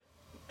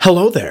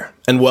Hello there,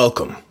 and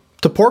welcome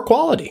to Poor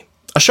Quality,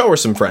 a show where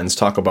some friends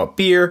talk about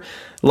beer,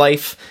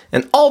 life,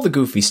 and all the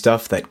goofy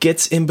stuff that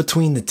gets in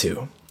between the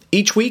two.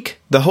 Each week,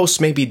 the hosts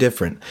may be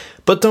different,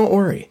 but don't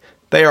worry,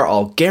 they are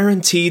all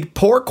guaranteed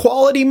poor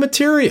quality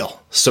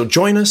material. So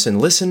join us and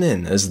listen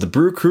in as the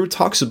brew crew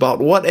talks about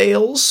what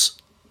ails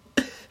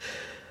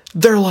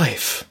their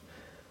life.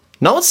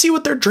 Now let's see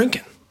what they're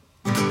drinking.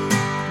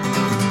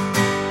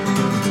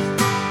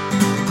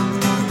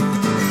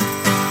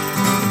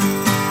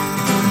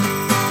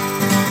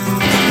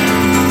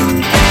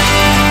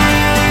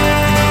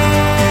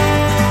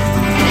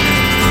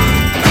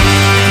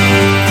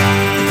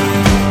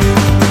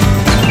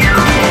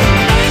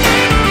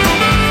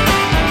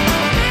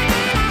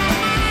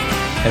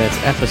 And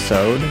it's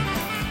episode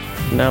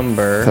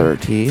number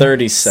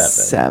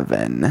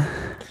 37.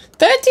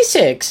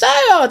 36.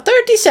 Oh,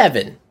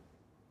 37.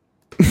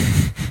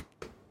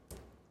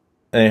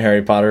 Any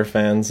Harry Potter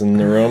fans in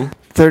the room?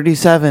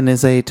 37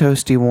 is a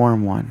toasty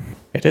warm one.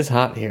 It is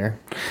hot here.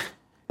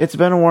 It's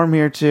been warm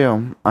here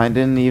too. I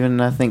didn't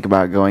even think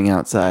about going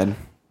outside.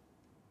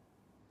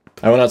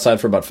 I went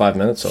outside for about 5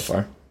 minutes so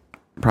far.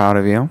 Proud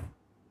of you.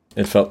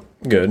 It felt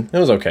good. It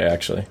was okay,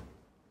 actually.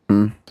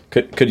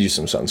 Could use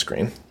some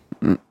sunscreen.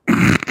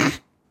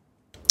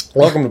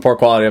 Welcome to Poor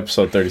Quality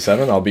episode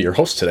 37. I'll be your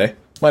host today.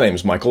 My name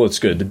is Michael. It's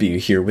good to be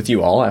here with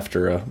you all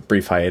after a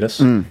brief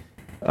hiatus.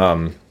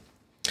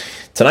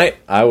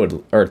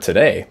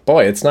 Today,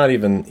 boy, it's not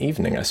even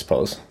evening, I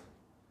suppose.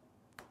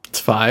 It's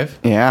 5.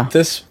 Yeah.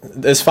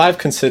 Is 5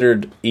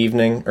 considered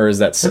evening, or is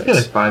that 6? I feel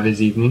like 5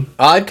 is evening.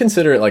 I'd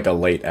consider it like a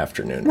late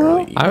afternoon,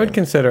 early evening. I would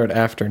consider it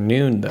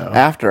afternoon, though.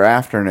 After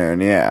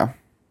afternoon, yeah.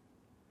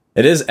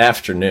 It is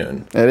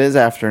afternoon. It is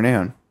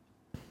afternoon.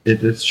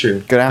 It's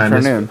true. Good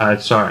afternoon.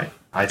 Sorry,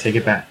 I take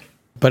it back.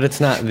 But it's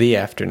not the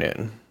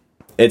afternoon.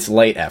 It's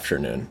late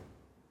afternoon.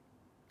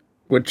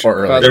 Which Or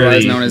early. otherwise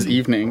Early known as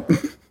evening.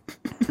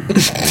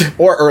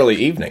 Or early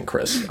evening,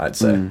 Chris, I'd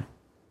say.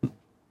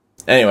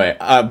 Anyway,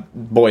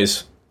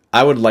 boys,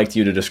 I would like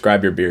you to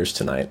describe your beers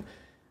tonight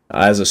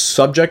as a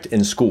subject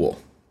in school.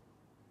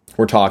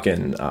 We're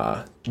talking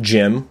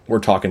gym, we're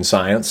talking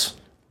science,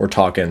 we're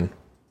talking...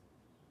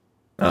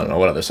 I don't know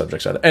what other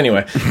subjects are there.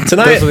 Anyway,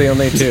 tonight... Those are the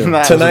only two. Those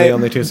are Tonight- the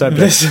only two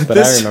subjects that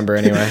I remember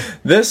anyway.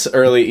 This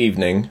early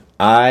evening,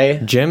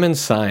 Gym and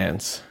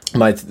science.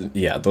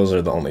 those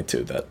are the only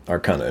two that are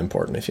kind of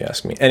important if you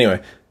ask me.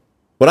 Anyway,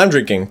 what I'm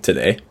drinking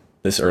today,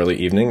 this early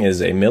evening,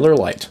 is a Miller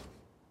Lite.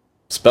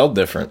 Spelled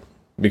different,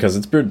 because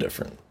it's brewed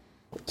different.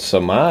 So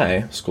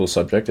my school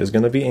subject is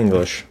going to be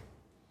English.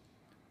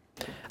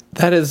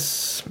 That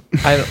is...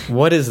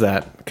 what is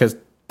that? Because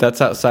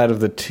that's outside of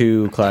the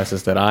two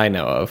classes that I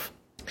know of,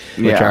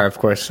 which Yeah. are, of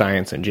course,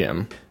 science and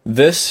gym.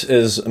 This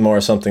is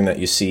more something that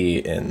you see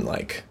in,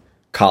 like,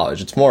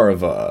 college. It's more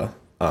of a...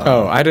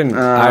 I didn't...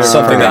 I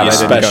something that you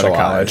forgot I didn't go to specialize.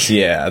 college.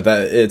 Yeah,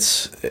 that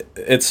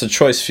it's a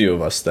choice few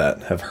of us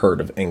that have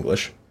heard of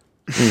English.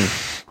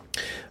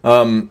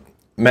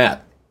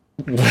 Matt,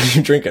 what are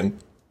you drinking?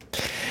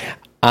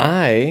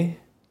 I,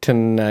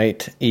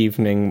 tonight,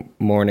 evening,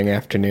 morning,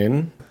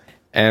 afternoon,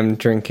 am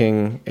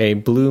drinking a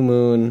Blue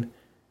Moon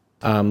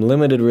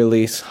limited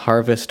release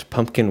Harvest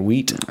Pumpkin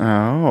Wheat.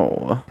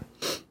 Oh.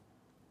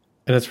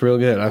 And it's real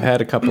good. I've had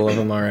a couple of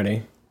them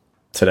already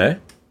Today?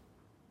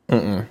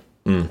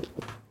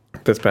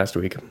 this past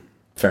week.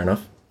 Fair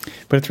enough.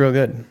 But it's real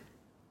good.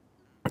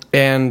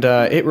 And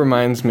it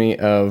reminds me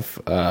of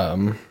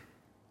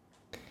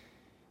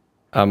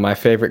my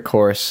favorite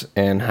course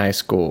in high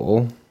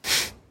school,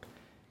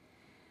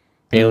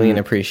 Alien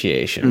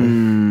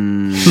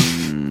Appreciation.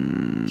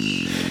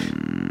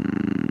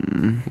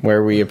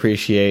 Where we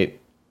appreciate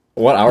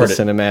What the hour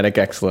cinematic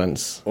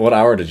excellence.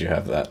 did you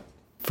have that?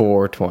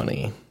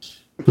 420.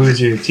 Who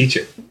is your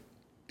teacher?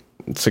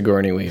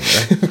 Sigourney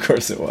Weaver. Of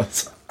course it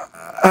was.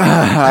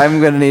 I'm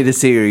going to need to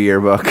see your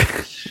yearbook.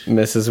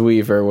 Mrs.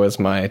 Weaver was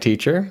my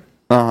teacher.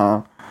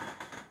 Uh-huh.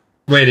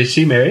 Wait, is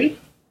she married?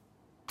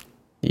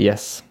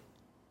 Yes.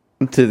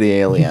 To the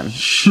alien.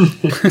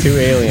 To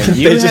Alien.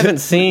 You haven't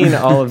seen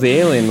all of the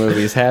Alien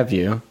movies, have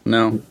you?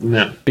 No.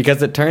 No.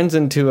 Because it turns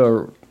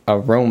into a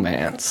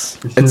romance.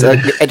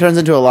 It turns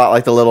into a lot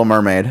like The Little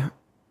Mermaid.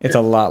 It's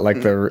a lot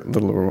like the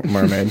Little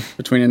Mermaid.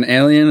 Between an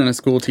alien and a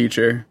school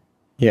teacher.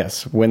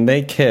 Yes, when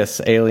they kiss,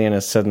 Alien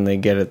is suddenly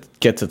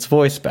gets its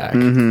voice back.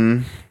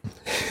 And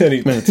he-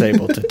 And it's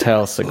able to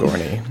tell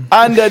Sigourney.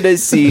 Under the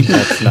sea.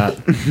 That's not...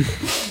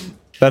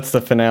 That's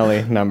the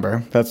finale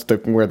number. That's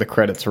where the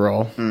credits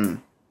roll.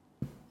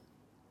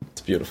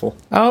 it's beautiful.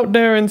 Out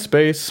there in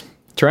space.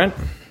 Trent,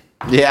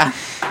 Yeah.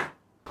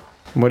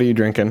 what are you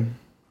drinking?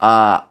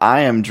 I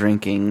am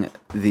drinking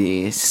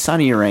the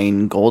Sunny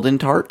Rain Golden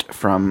Tart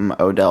from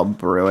Odell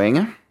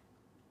Brewing.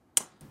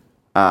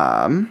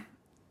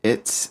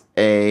 It's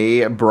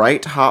a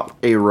bright hop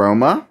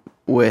aroma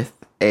with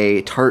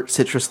a tart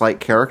citrus-like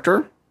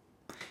character.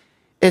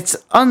 It's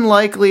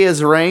unlikely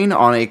as rain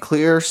on a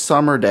clear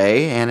summer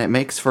day, and it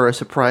makes for a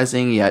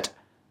surprising yet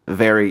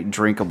very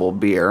drinkable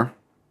beer.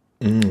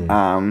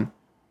 And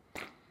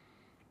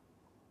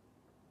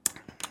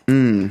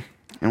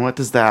what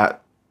does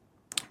that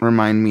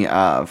remind me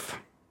of?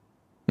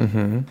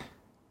 Mm-hmm.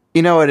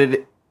 You know what?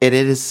 It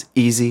is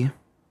easy.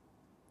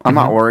 I'm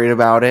not worried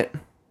about it.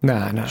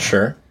 Nah.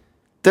 Sure.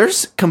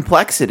 There's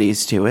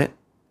complexities to it,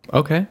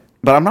 Okay.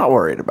 but I'm not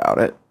worried about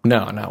it.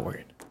 No, not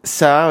worried.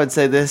 So I would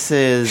say this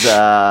is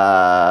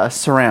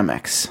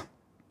ceramics,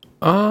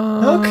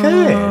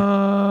 Okay.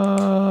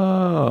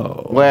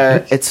 Oh.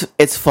 where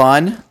it's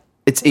fun,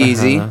 it's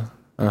easy,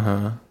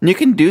 and you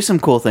can do some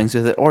cool things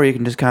with it, or you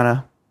can just kind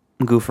of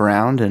goof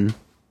around and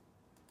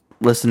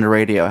listen to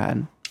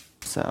Radiohead.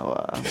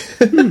 So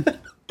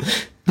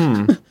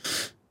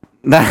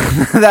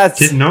that's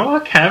Did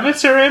Norwalk have a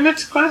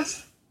ceramics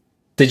class?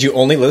 Did you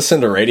only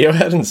listen to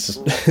Radiohead and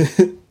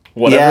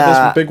whatever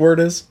Yeah. this big word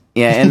is?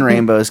 yeah. And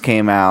Rainbows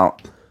came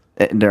out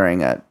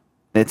during it.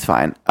 It's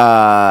fine.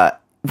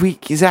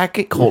 Zach,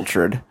 get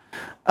cultured.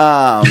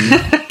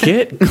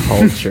 Get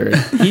cultured.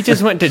 He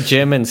just went to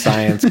gym and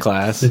science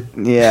class.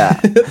 Yeah,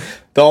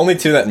 The only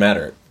two that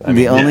matter.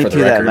 the only for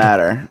two that record.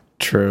 matter.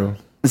 True.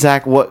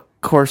 Zach, what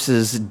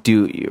courses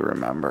do you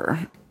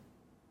remember?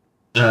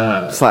 /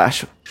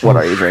 what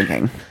are you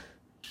drinking?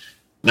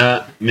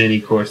 Not many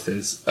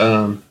courses.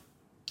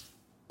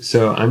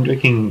 So I'm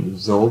drinking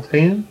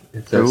Zoltan.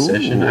 It's a Ooh.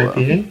 session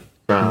IPA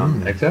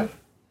from XF.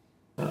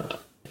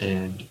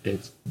 And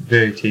it's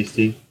very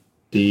tasty.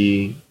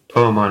 The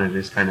poem on it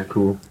is kind of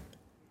cool.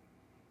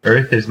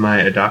 Earth is my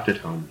adopted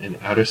home. In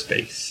outer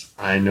space,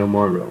 I no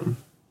more roam.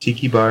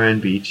 Tiki bar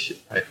and beach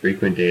I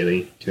frequent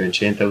daily to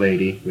enchant the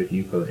lady with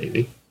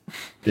ukulele.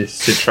 This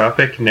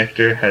citropic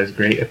nectar has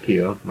great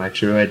appeal. My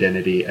true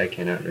identity I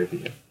cannot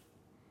reveal.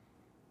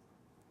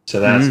 So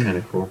that's kind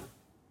of cool.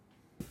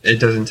 It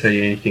doesn't tell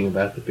you anything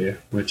about the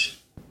beer, which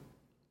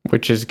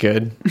Which is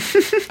good.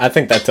 I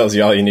think that tells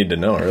you all you need to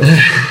know, really.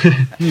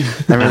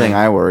 Everything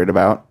I worried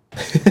about.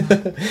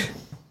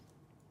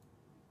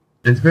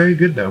 it's very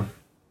good though.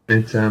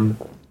 It's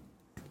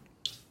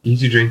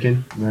easy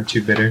drinking, not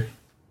too bitter.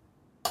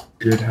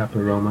 Good hop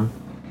aroma.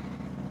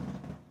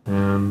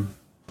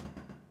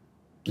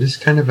 This is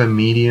kind of a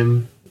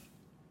medium,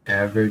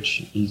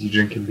 average, easy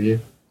drinking beer.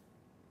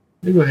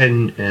 I'm gonna go ahead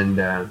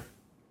and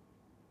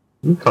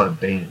we call it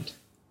band.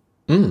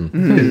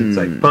 Because it's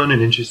like fun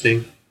and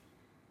interesting,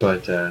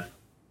 but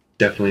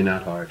definitely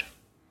not hard.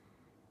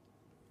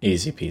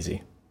 Easy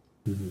peasy.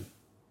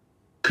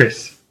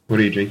 Chris, what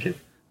are you drinking?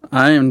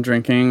 I am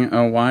drinking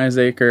a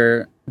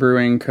Wiseacre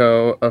Brewing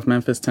Co. of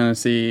Memphis,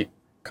 Tennessee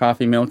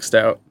coffee milk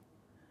stout.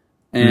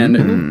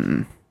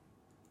 And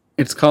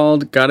it's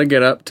called Gotta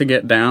Get Up to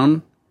Get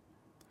Down.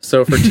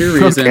 So for two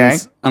reasons, Okay.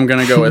 I'm going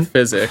to go with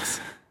physics.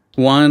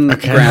 One, Oh,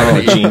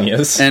 gravity.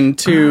 genius. And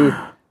two,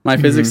 my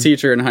physics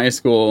teacher in high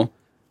school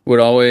would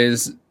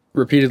always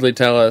repeatedly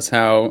tell us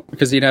how,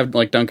 because he'd have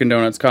like Dunkin'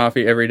 Donuts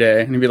coffee every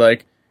day, and he'd be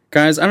like,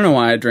 guys, I don't know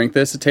why I drink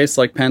this. It tastes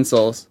like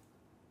pencils.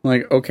 I'm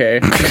like, okay.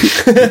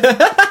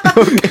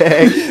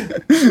 Okay.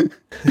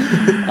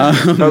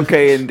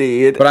 Okay,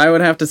 indeed. But I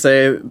would have to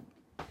say,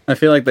 I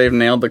feel like they've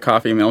nailed the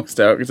coffee milk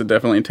stout because it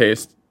definitely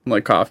tastes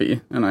like coffee,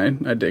 and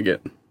I dig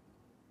it.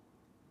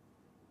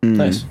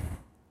 Nice.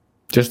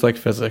 Just like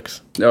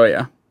physics. Oh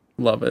yeah,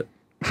 love it.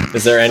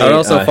 Is there any? I would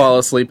also fall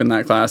asleep in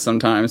that class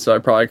sometimes, so I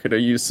probably could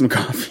have used some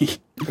coffee.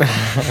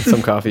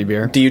 Some coffee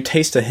beer. Do you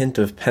taste a hint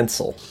of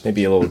pencil?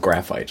 Maybe a little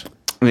graphite.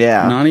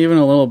 Yeah. Not even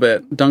a little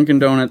bit. Dunkin'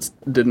 Donuts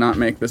did not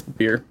make this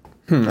beer.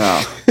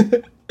 Oh.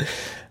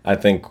 I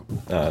think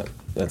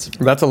that's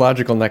That's a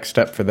logical next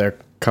step for their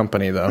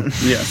company, though.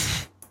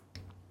 Yes.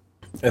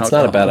 it's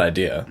not a bad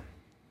idea.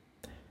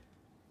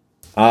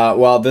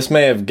 Well, this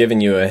may have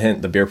given you a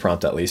hint, the beer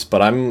prompt at least,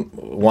 but I'm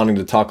wanting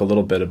to talk a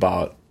little bit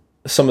about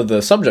some of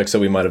the subjects that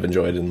we might have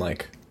enjoyed in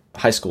like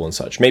high school and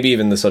such. Maybe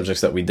even the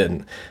subjects that we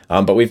didn't.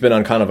 But we've been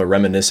on kind of a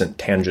reminiscent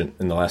tangent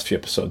in the last few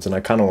episodes, and I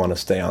kind of want to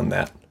stay on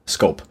that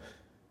scope.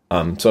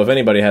 So if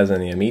anybody has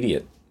any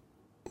immediate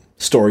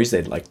stories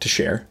they'd like to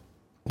share.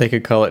 They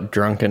could call it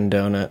Drunken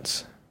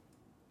Donuts.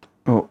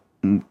 Oh.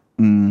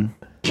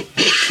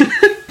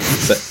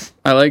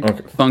 I like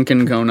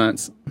Funkin'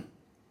 Donuts.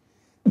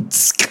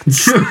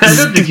 I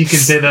don't think you can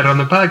say that on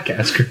the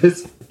podcast,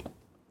 Chris.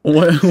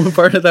 What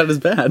part of that is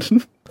bad?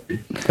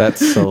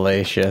 That's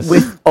salacious.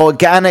 With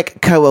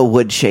organic koa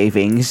wood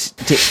shavings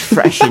dipped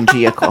fresh into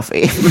your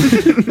coffee.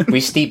 We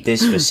steep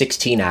this for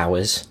 16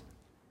 hours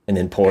and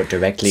then pour it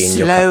directly in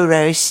your Slow We're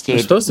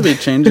roasted. supposed to be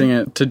changing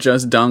it to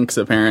just Dunks,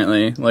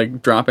 apparently.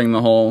 Like dropping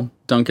the whole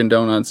Dunkin'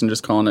 Donuts and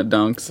just calling it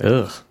Dunks.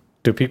 Ugh.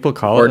 Do people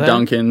call Or it that?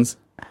 Dunkins.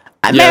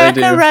 America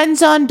do.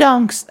 runs on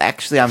donks.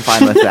 Actually, I'm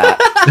fine with that.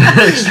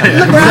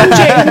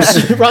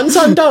 LeBron James runs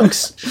on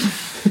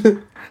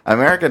dunks.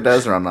 America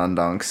does run on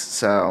donks,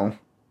 so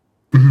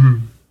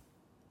can't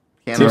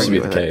Seems to be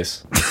argue the with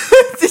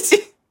it.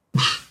 case.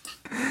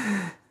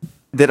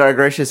 Did our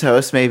gracious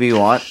host maybe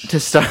want to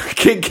start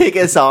kick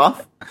us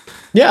off?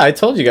 Yeah, I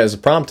told you guys a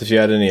prompt if you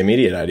had any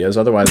immediate ideas.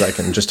 Otherwise, I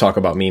can just talk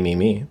about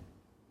me.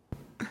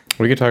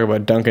 We could talk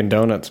about Dunkin'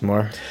 Donuts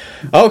more.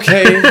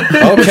 Okay,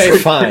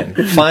 fine.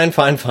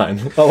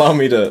 Allow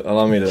me to.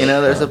 You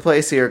know, there's a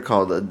place here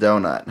called the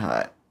Donut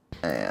Hut.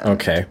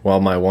 Okay, well,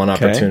 my one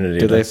Okay. opportunity.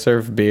 Do they then.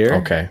 serve beer?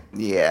 Okay.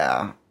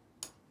 Yeah.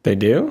 They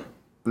do?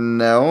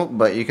 No,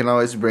 but you can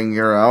always bring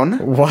your own.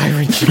 Why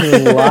would you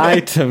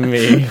lie to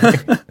me?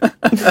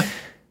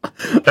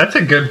 That's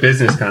a good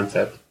business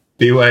concept.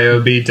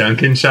 BYOB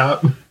Dunkin'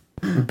 Shop.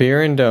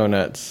 Beer and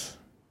donuts.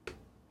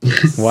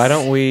 Why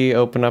don't we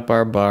open up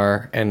our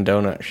bar and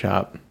donut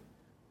shop?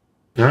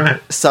 All right.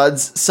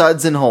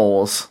 Suds and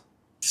holes.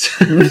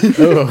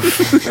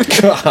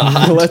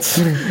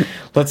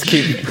 Let's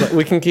keep.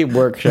 We can keep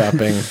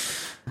workshopping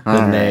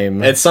the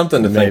name. It's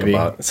something to think Maybe.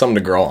 about. It's something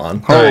to grow on.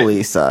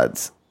 Holy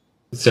suds.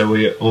 So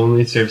we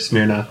only serve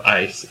Smirnoff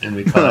Ice, and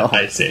we call it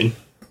icing.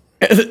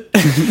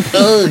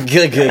 Oh,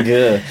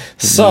 good.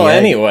 So Yikes.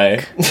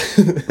 anyway,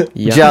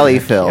 Yuck, Jelly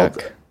filled.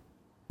 yuck.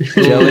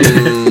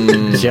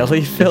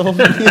 Jelly filled?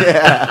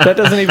 Yeah. That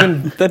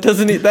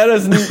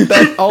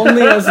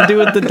only has to do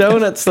with the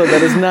donuts, though. That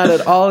does not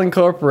at all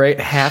incorporate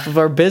half of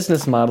our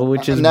business model,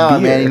 which is No, beer.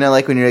 man, you know,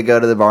 like when you go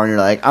to the bar and you're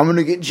like, I'm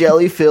gonna get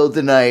jelly filled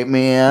tonight,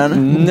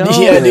 man. No.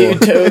 yeah,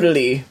 dude,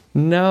 totally.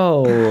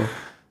 No.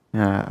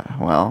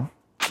 Well,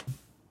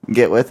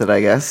 get with it,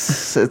 I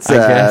guess. It's I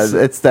guess.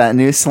 it's that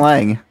new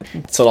slang.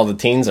 That's what all the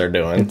teens are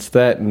doing. It's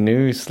that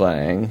new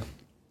slang.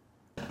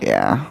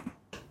 Yeah.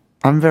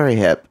 I'm very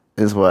hip,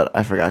 is what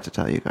I forgot to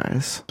tell you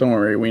guys. Don't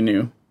worry, we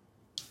knew.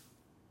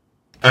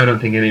 I don't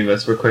think any of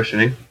us were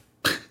questioning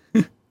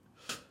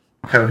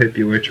how hip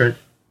you were, Trent.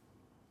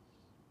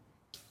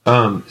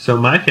 So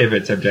my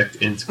favorite subject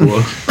in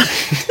school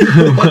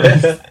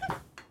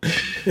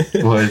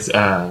was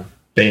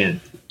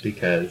band,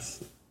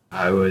 because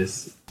I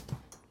was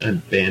a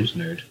band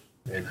nerd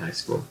in high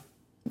school.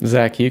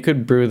 Zach, you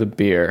could brew the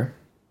beer.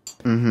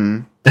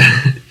 Mm-hmm.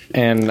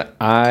 And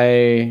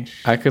I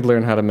could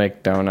learn how to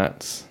make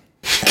donuts.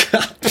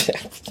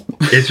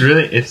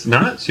 It's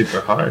not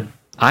super hard.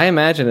 I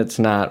imagine it's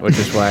not, which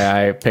is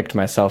why I picked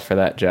myself for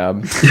that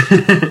job.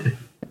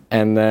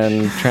 And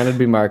then Trent would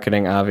be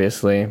marketing,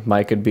 obviously.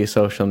 Mike would be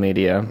social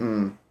media.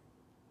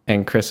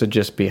 And Chris would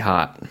just be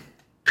hot.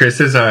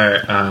 Chris is our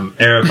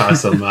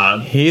Aeropostale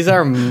mod, He's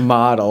our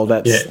model.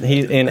 Yeah.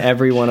 He's in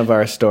every one of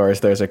our stores.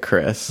 There's a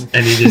Chris.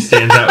 and he just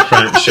stands out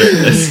front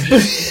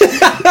shirtless.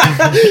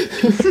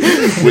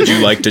 Would you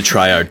like to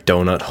try our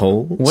donut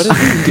holes? What is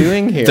he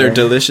doing here? They're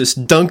delicious.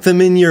 Dunk them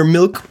in your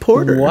milk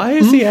porter. Why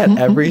is he at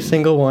every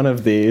single one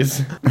of these?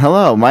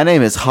 Hello, my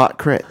name is Hot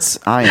Crits.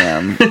 I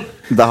am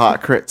the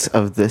Hot Crits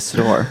of this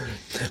store.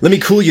 Let me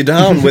cool you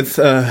down with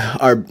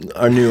our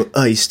new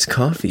iced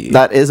coffee.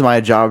 That is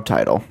my job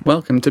title.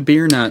 Welcome to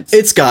Beer Nuts.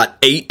 It's got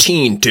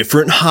 18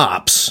 different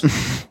hops.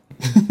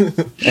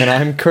 And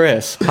I'm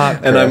Chris. Hot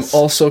Chris. And I'm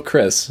also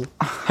Chris.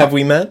 Have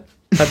we met?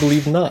 I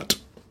believe not.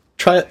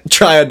 Try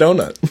a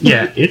donut.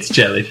 Yeah, it's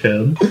jelly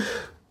filled.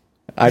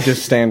 I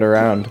just stand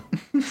around.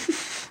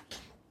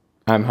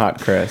 I'm Hot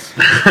Chris.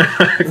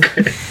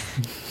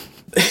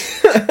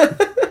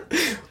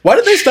 Why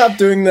did they stop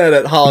doing that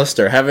at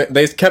Hollister?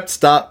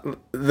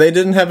 They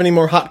didn't have any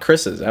more hot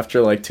Chris's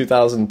after like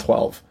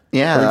 2012.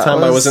 Yeah, Every that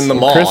time I was in the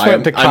mall, Chris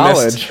went to I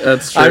college. missed-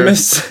 That's true.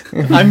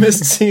 I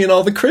missed seeing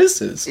all the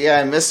Chris's. Yeah,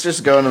 I miss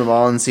just going to the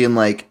mall and seeing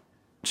like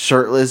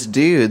shirtless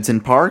dudes in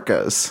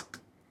parkas.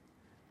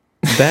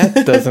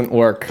 That doesn't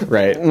work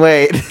right.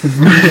 Wait,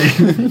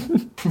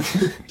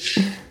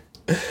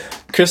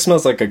 Chris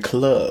smells like a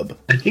club.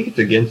 I think it's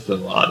against the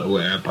law to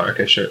wear a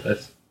parka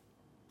shirtless.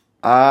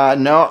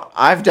 no,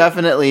 I've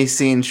definitely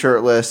seen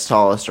shirtless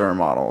Hollister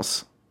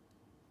models.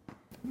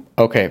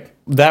 Okay,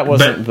 that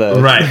wasn't But,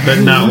 the... right, but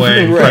not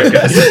wearing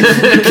parkas.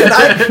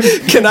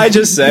 Can I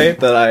just say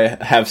that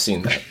I have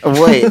seen that?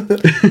 Wait,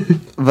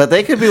 but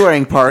they could be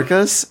wearing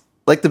parkas,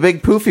 like the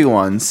big poofy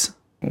ones.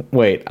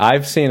 Wait,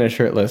 I've seen a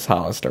shirtless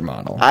Hollister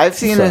model. I've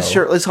seen a So-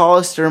 shirtless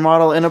Hollister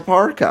model in a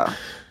parka.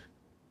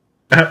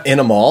 In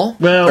a mall?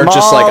 Well, or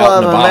just like Mall out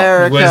and of about?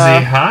 America. Was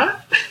he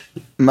hot?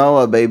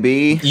 Moa,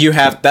 baby. You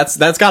have that's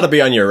got to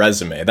be on your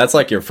resume. That's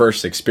like your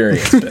first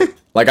experience bit.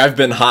 Like I've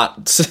been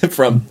hot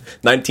from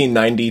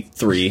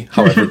 1993,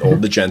 however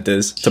old the gent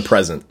is, to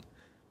present.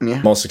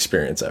 Yeah. Most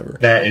experience ever.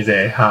 That is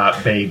a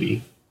hot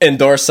baby.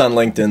 Endorsed on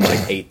LinkedIn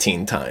like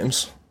 18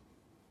 times.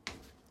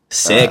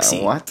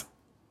 Sexy. What?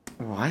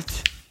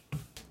 What?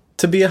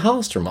 To be a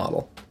Hollister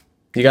model,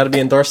 you got to be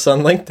endorsed on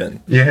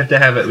LinkedIn. You have to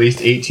have at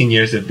least 18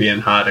 years of being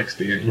hot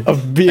experience.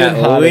 Of being At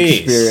hot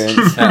least.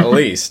 experience. At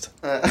least.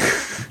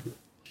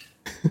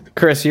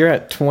 Chris, you're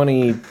at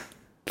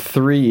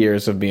 23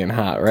 years of being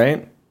hot,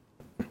 right?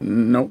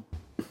 Nope.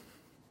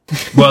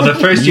 Well, the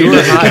first year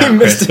doesn't hot. count,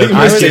 Chris. The I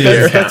first was- year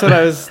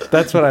doesn't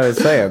That's count. what I was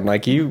saying.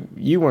 Like you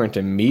weren't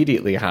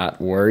immediately hot,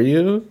 were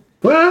you?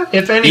 Well,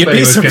 if You'd be anybody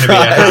was going to be a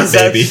hot surprised.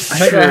 baby. I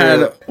think I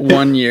had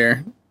 1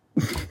 year.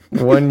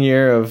 1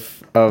 year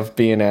of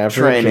being average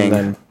Training. and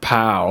then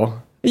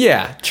pow.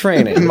 Yeah,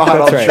 training.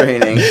 Model That's right.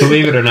 training.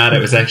 Believe it or not, it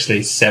was actually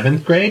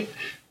 7th grade.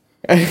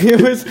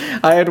 It was.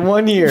 I had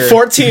 1 year.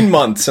 14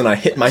 months and I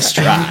hit my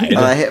stride. And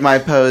I hit my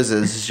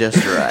poses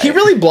just right. He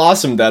really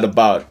blossomed at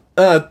about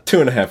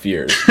 2.5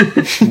 years.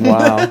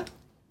 Wow.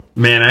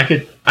 Man, I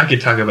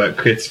could talk about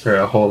crits for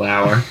a whole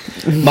hour.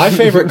 My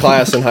favorite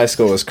class in high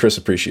school was Chris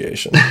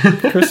Appreciation.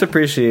 Chris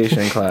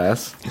appreciation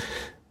class.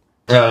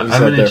 I'm sat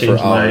going there to for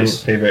change my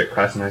hours. favorite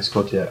class in high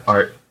school to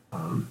art.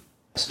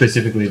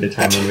 Specifically, the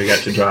time when we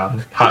got to draw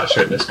hot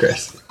shirtless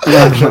Chris.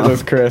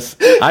 Shirtless Chris.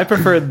 I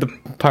preferred the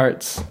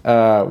parts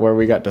where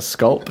we got to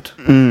sculpt.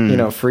 You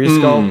know, free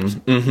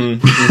sculpt.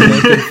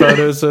 Naked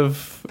photos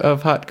of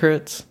hot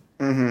crits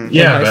in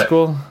Yeah, high but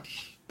school.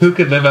 who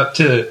could live up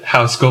to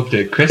how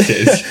sculpted Chris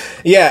is?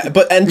 Yeah,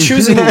 and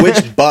choosing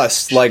which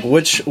bust, like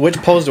which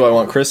pose do I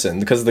want Chris in?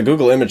 Because the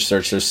Google image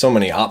search, there's so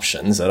many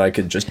options that I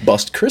could just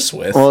bust Chris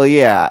with. Well,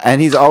 yeah, and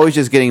he's always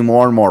just getting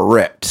more and more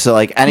ripped. So,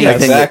 like, anything,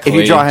 exactly. if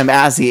you draw him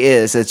as he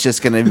is, it's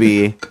just going to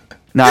be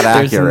not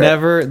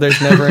accurate.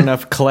 There's never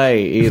enough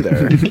clay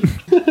either.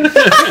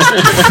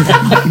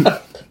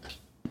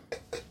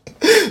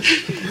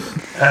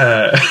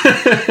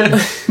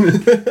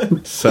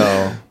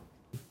 So,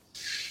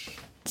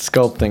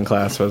 sculpting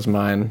class was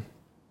mine.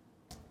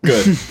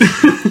 Good.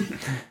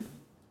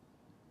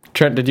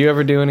 Trent, did you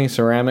ever do any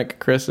ceramic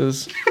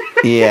Chris's?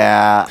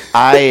 Yeah,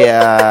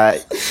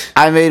 I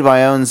made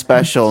my own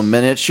special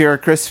miniature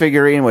Chris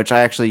figurine, which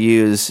I actually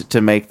use to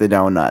make the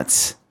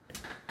donuts.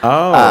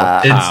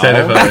 Oh, Instead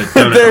of a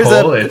donut There's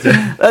hole, a- it's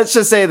a... Let's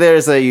just say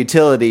there's a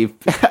utility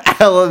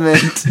element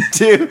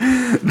to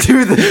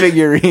the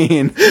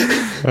figurine.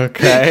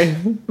 okay.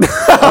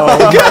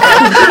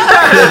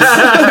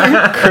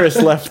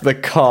 Chris left the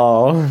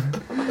call.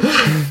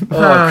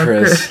 Oh,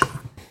 Chris.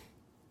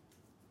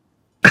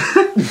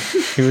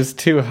 He was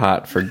too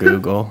hot for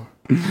Google.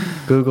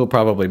 Google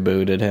probably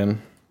booted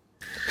him.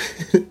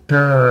 You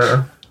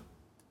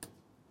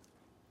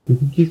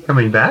think he's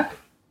coming back?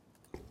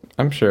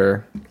 I'm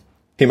sure.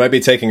 He might be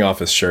taking off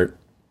his shirt.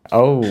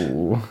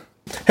 Oh.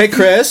 Hey,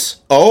 Chris.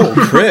 Oh,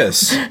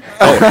 Chris.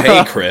 Oh,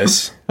 hey,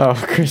 Chris. Oh,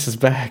 Chris is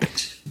back.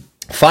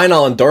 Fine,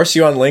 I'll endorse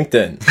you on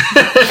LinkedIn.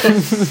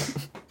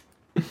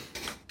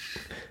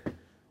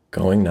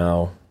 Going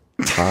now.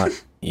 Hot.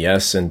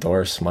 Yes,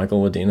 endorse.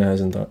 Michael Wadena has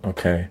endorsed.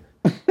 Okay.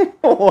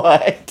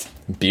 What?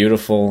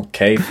 Beautiful.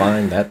 Okay,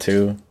 fine. That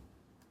too.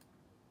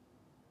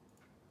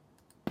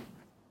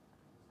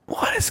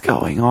 What is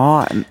going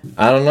on?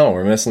 I don't know.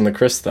 We're missing the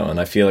Chris, though, and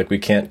I feel like we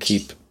can't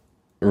keep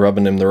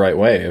rubbing him the right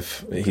way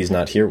if he's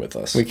not here with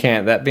us. We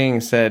can't. That being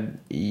said,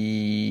 Should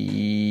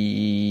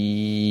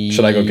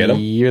I go get him?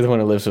 You're the one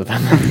who lives with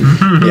him.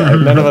 Yeah,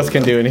 none of us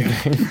can do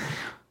anything.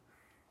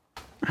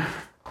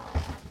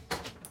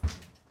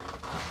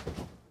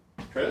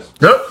 Chris?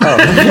 Nope.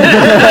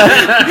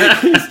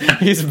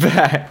 He's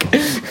back.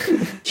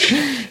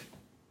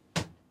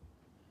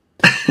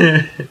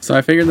 So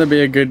I figured that'd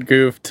be a good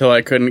goof till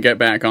I couldn't get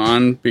back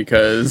on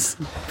because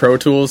Pro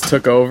Tools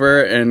took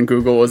over and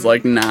Google was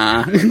like,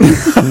 nah.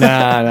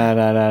 Nah.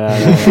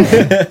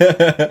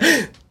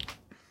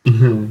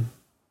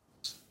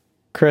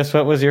 Chris,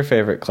 what was your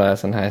favorite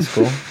class in high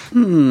school?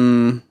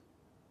 I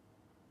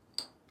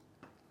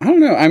don't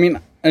know. I mean,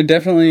 I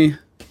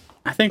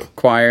think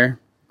choir.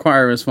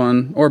 Choir was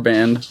fun. Or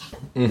band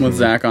with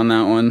Zach on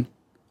that one.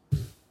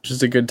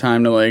 Just a good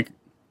time to, like,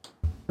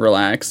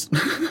 relax.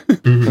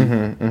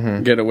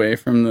 Get away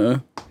from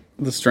the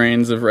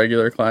strains of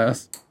regular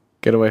class.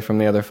 Get away from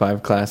the other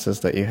 5 classes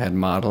that you had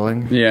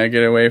modeling. Yeah,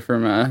 get away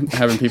from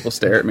having people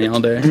stare at me all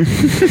day.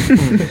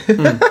 There's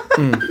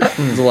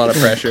a lot of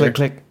pressure. Click,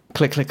 click,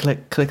 click, click,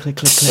 click, click, click,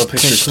 click, No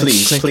click, pictures, click,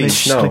 please, click,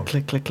 please, click, no.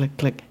 click, click, click,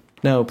 click.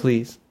 No,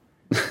 please.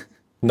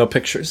 No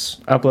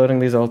pictures. Uploading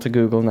these all to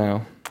Google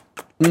now.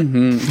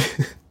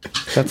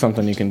 That's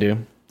something you can do.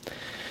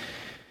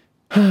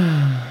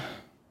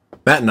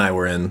 Matt and I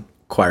were in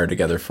choir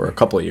together for a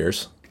couple of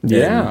years.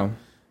 Yeah. In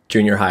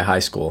junior high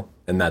school.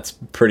 And that's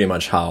pretty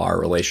much how our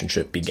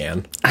relationship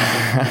began.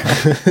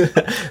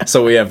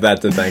 So we have that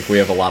to thank. We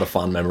have a lot of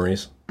fond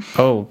memories.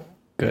 Oh,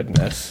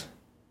 goodness.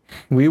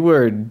 We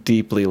were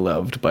deeply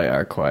loved by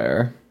our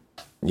choir.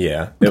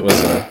 Yeah, it was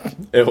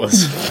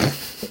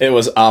obvious. It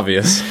was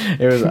obvious.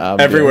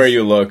 Everywhere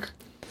you look,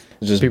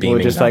 just people were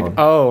beaming just down. like,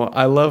 "Oh,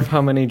 I love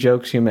how many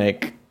jokes you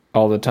make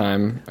all the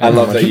time. I and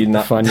love how that much you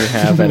not fun you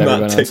have at not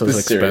everyone take else's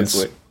this expense."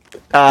 seriously.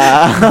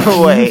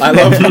 Wait. I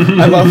love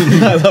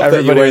that you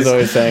Everybody was waste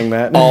always saying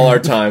that. all our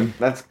time.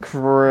 That's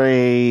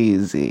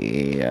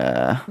crazy.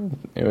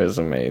 It was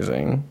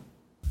amazing.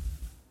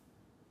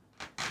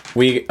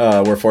 We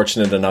were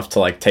fortunate enough to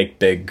like take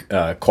big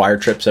choir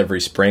trips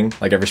every spring.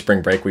 Like every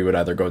spring break, we would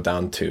either go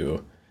down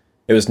to,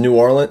 it was New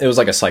Orleans. It was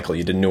like a cycle.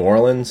 You did New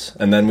Orleans,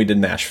 and then we did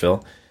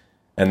Nashville,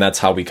 and that's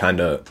how we kind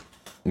of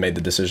made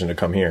the decision to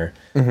come here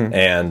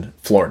and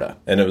Florida.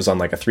 And it was on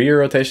like a 3-year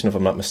rotation, if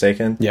I'm not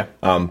mistaken. Yeah.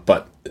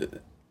 But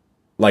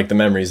like the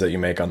memories that you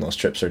make on those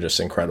trips are just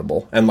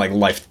incredible, and like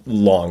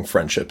lifelong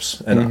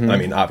friendships. And I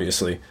mean,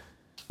 obviously,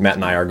 Matt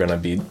and I are gonna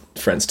be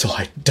friends till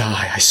I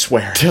die. I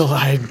swear. Till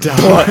I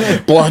die.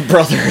 Blood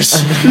brothers.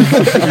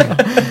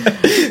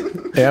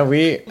 Yeah,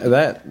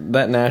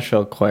 that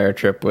Nashville choir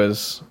trip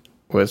was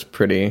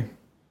pretty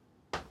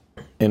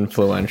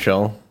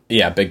influential.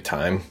 Yeah, big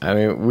time. I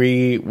mean,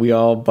 we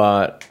all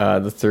bought,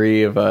 the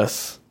 3 of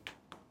us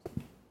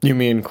You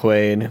mean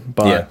Quaid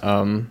bought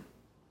Yeah.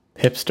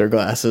 hipster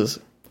glasses.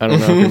 I don't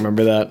know if you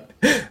remember that.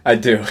 I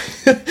do.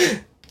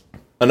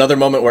 Another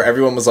moment where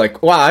everyone was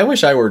like, wow, I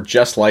wish I were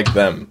just like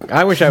them.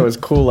 I wish I was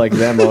cool like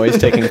them, always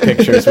taking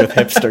pictures with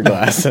hipster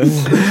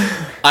glasses.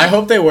 I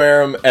hope they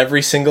wear them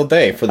every single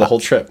day for the whole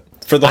trip.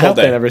 For the I whole hope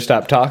day. they never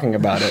stop talking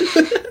about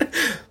it.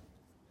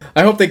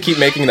 I hope they keep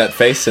making that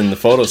face in the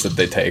photos that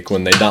they take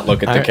when they not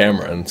look at the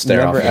camera and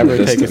stare off Never in the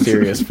ever take a distance.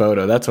 serious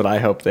photo. That's what I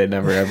hope they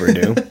never ever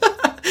do.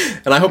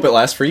 And I hope it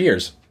lasts for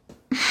years.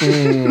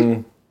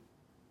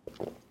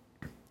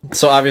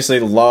 So obviously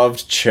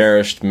loved,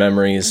 cherished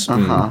memories.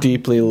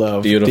 Deeply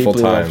loved. Beautiful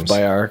deeply times.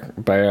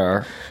 Loved by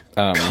our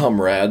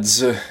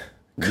Comrades.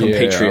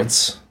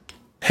 Compatriots.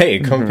 Hey,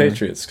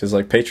 compatriots. Because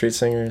like Patriot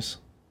singers.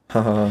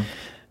 yeah,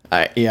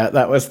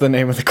 that was the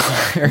name of the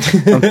choir.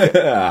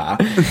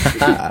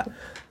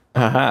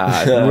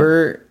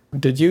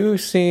 Did you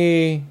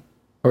see,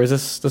 or is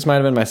this might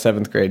have been my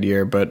 7th grade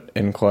year, but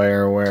in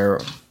choir where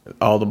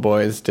all the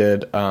boys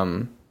did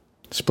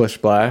Splish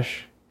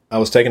Splash? I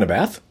was taking a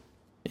bath?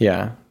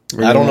 Yeah.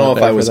 Were I you don't know not if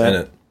there I for was that?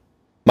 in it.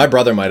 My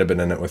brother might have been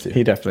in it with you.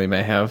 He definitely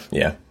may have.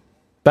 Yeah.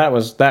 That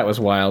was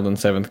wild in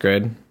 7th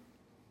grade.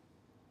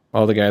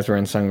 All the guys were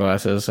in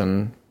sunglasses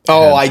and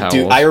Oh, had I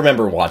do. towels. I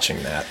remember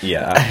watching that.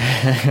 Yeah.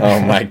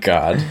 Oh my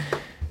god.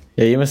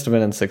 Yeah, you must have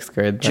been in 6th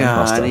grade then.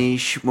 Johnny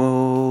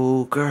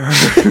Schmoker.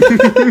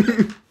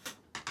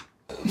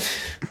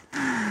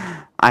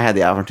 I had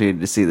the opportunity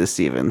to see the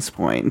Stevens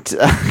Point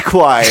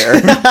choir.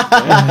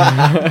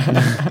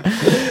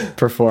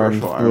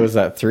 Performed. What was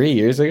that, 3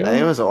 years ago?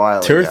 It was a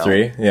while 2 or ago.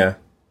 3, yeah.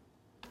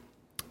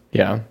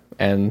 Yeah,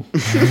 and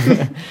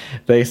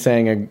they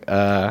sang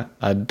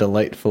a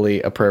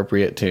delightfully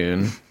appropriate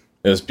tune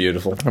It was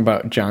beautiful.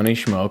 about Johnny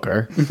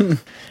Schmoker,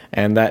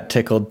 and that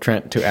tickled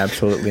Trent to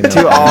absolutely no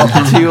To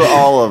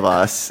all of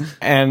us.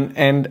 And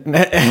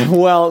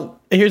well,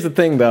 here's the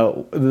thing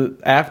though.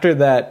 After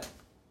that,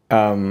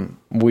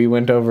 we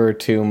went over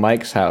to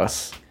Mike's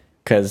house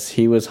because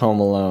he was home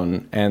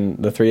alone, and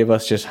the 3 of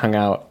us just hung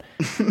out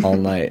all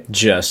night.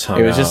 Just hung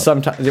It was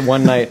out. just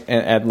one night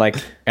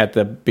at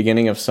the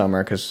beginning of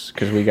summer because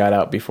we got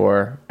out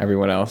before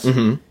everyone else,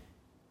 and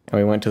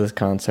we went to this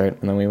concert,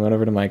 and then we went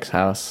over to Mike's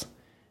house,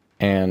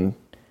 and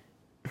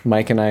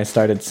Mike and I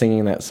started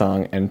singing that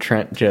song, and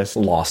Trent just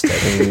Lost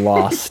it.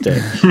 lost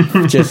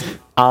it, just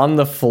on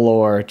the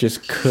floor,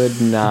 just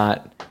could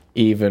not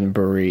even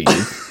breathe.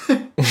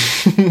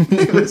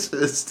 It was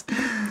just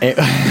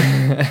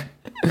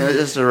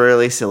a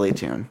really silly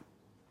tune.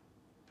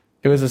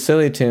 It was a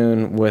silly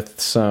tune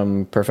with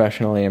some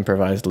professionally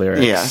improvised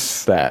lyrics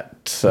Yes.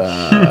 that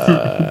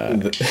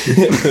They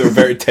were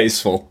very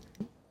tasteful.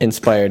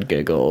 inspired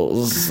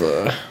giggles.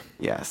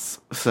 Yes.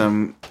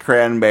 Some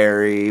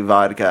cranberry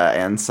vodka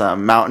and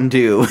some Mountain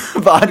Dew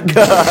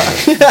vodka.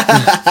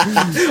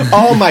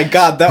 Oh my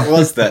god, that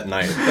was that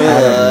night.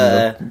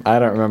 I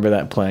don't remember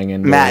that playing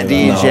in Matt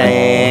really well.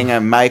 DJing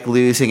and Mike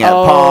losing at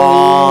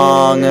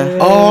Pong.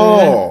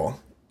 Oh.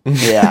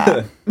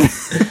 Yeah.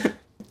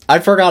 I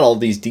forgot all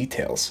these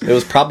details. It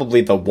was probably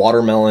the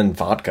watermelon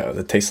vodka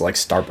that tasted like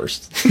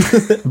Starburst.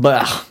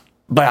 Blah,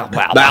 blah,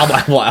 blah, Wow, blah.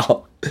 wow,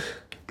 wow.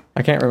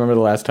 I can't remember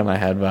the last time I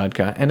had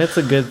vodka, and it's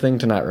a good thing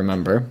to not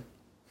remember.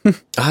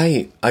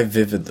 I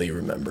vividly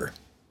remember.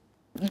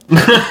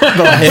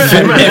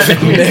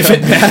 if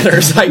it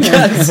matters, I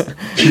guess.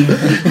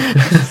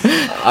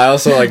 I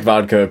also like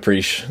vodka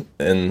Appreciate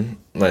in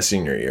my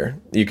senior year.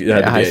 You had to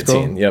be high 18.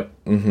 school? Yep.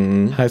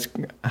 High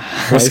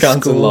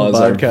Wisconsin school laws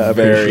are vodka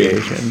very,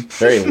 appreciation.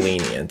 very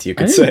lenient, you I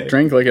could didn't say.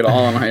 drink like it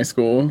all in high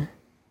school.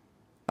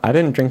 I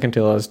didn't drink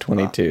until I was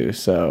 22,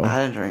 so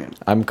I didn't drink.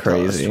 I'm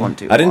crazy. I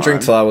didn't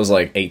drink till I was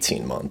like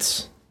 18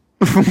 months.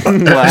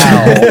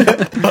 Wow.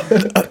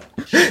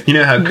 You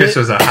know how Chris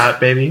was a hot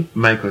baby?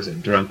 Mike was a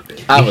drunk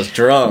baby. I was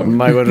drunk.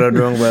 Michael got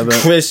drunk with it.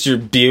 Chris, you're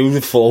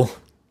beautiful.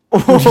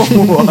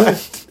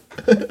 What?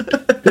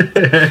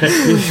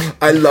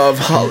 I love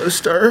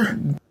Hollister.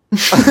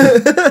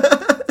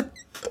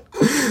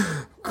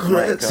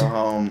 Mike, go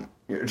home.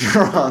 You're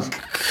drunk.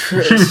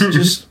 Chris,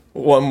 just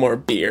one more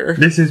beer.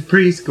 This is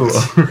preschool.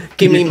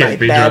 Give me You my can't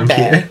be drunk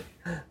here. baby.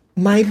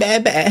 My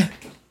baby.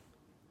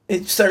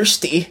 It's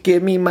thirsty.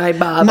 Give me my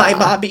baba. My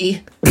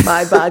Bobby.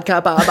 My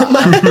vodka baba.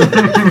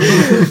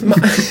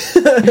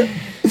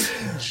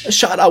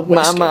 Shut up,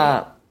 whiskey.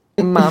 Mama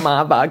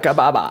vodka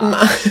baba.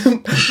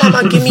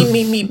 Mama, give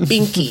me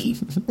binky.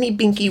 Me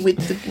binky with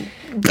the...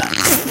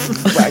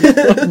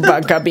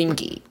 Vodka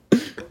binky.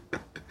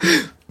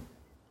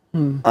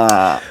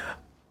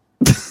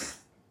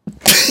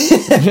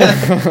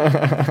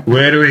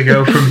 Where do we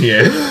go from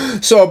here?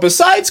 So,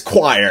 besides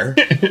choir...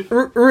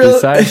 really,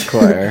 Besides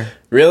choir.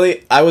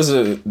 really, I was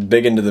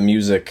big into the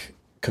music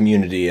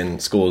community in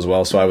school as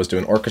well. So I was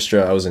doing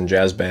orchestra, I was in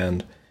jazz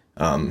band.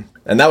 And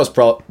that was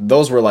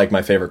those were like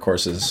my favorite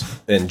courses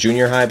in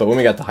junior high. But when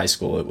we got to high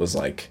school, it was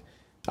like...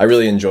 I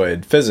really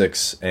enjoyed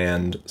physics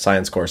and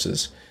science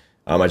courses.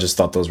 I just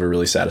thought those were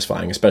really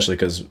satisfying, especially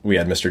because we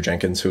had Mr.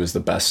 Jenkins, who was the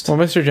best. Well,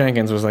 Mr.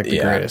 Jenkins was like the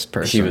Yeah, greatest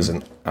person. He was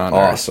an on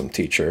awesome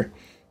teacher.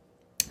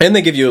 And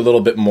they give you a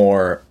little bit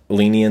more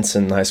lenience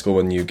in high school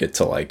when you get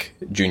to like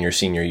junior,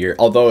 senior year.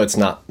 Although it's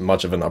not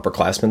much of an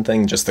upperclassman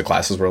thing, just the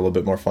classes were a little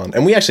bit more fun.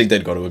 And we actually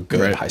did go to a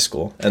good high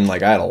school. And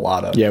like I had a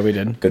lot of Yeah, we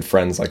did. good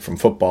friends like from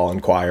football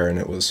and choir, and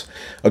it was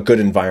a good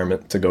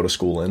environment to go to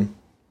school in.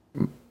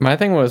 My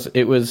thing was,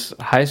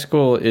 high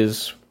school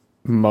is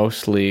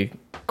mostly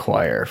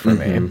choir for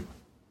me.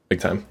 Big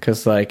time.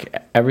 Because, like,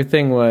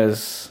 everything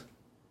was,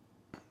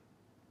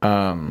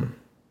 because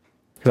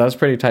I was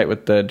pretty tight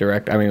with the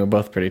director. I mean, we were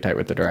both pretty tight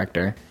with the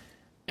director.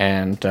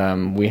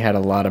 And we had a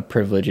lot of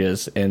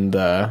privileges in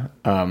the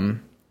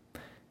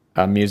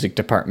music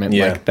department,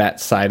 Yeah. like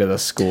that side of the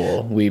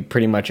school. We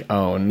pretty much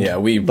owned. Yeah,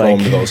 we like,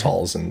 roamed those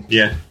halls and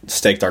Yeah,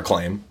 staked our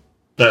claim.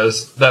 that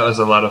was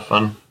a lot of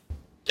fun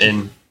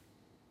in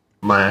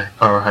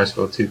our high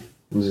school too.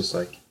 It was just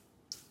like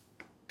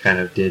kind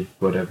of did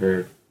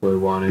whatever we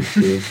wanted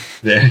to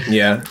there.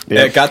 Yeah.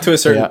 Yeah. It got to a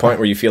certain Yeah. point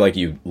where you feel like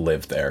you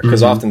live there.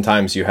 Because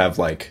oftentimes you have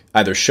like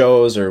either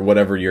shows or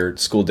whatever your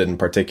school did in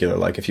particular.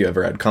 Like if you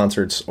ever had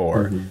concerts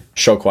or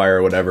show choir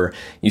or whatever,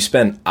 you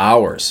spend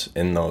hours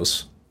in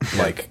those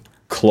like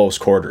close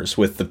quarters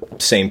with the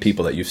same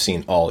people that you've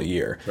seen all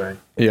year. Right.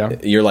 Yeah.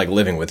 You're like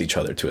living with each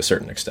other to a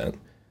certain extent.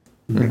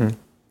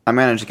 I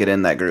managed to get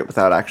in that group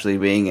without actually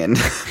being in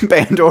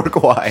band or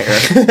choir.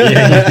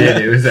 Yeah, you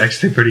did. It was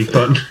actually pretty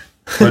fun.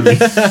 Funny.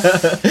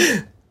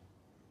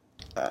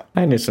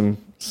 I knew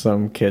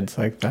some kids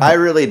like that. I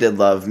really did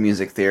love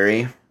music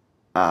theory.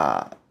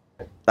 That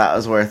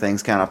was where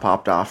things kind of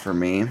popped off for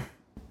me.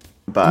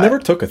 But Never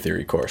took a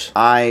theory course.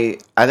 I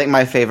think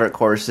my favorite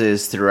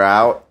courses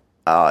throughout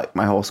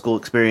my whole school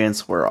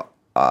experience were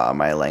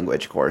my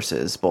language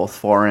courses, both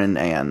foreign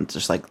and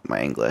just like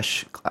my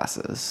English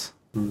classes.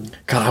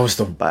 God, I was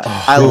the But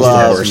oh, I was the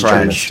love worst German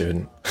French.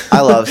 student.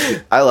 I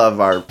love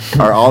our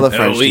all the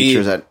French we-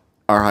 teachers at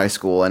our high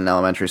school and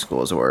elementary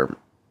schools were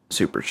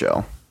super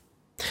chill.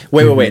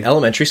 Wait.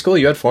 Elementary school?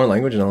 You had foreign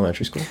language in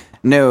elementary school?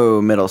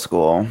 No, middle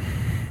school.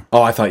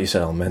 Oh, I thought you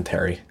said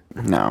elementary.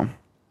 No.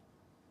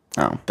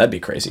 Oh. That'd be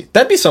crazy.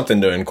 That'd be something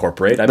to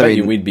incorporate. I But bet it'd-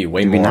 you we'd be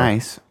way It'd be more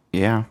nice.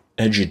 Yeah.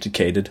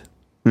 educated.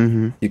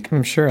 I'm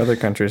sure other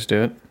countries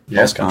do it.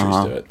 Most countries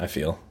do it, I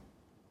feel.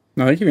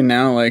 I think even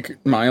now, like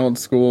my old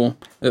school,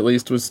 at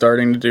least was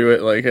starting to do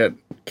it, like at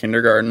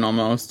kindergarten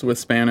almost with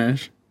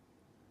Spanish.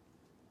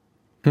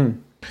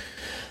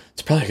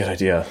 It's probably a good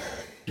idea.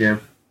 Yeah.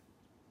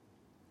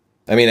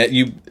 I mean,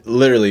 you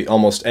literally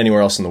almost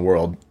anywhere else in the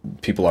world,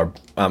 people are.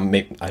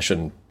 I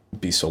shouldn't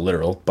be so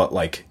literal, but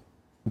like,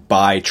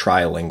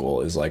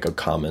 bi-trilingual is like a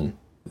common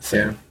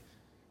thing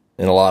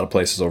in a lot of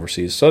places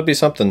overseas. So it'd be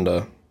something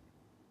to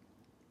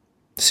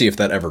see if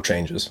that ever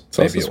changes. It's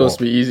also supposed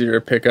to be easier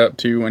to pick up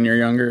too when you're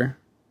younger,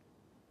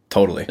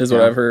 Totally. is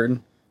what I've heard.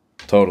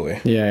 Totally.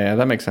 Yeah,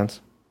 that makes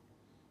sense.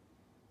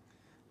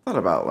 Thought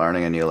about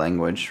learning a new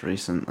language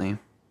recently.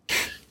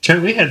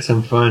 Trent, we had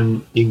some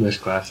fun English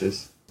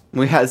classes.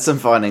 We had some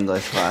fun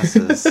English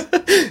classes.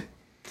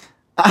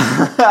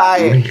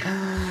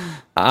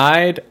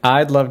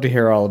 I'd love to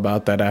hear all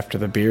about that after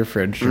the beer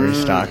fridge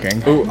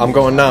restocking. Ooh, I'm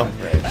going now.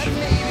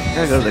 I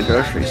gotta go to the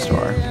grocery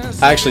store.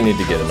 I actually need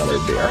to get another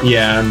beer.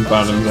 Yeah, I'm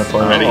bottoms up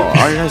already. Oh,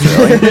 are you guys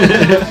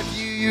really?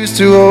 You used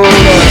to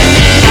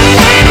hold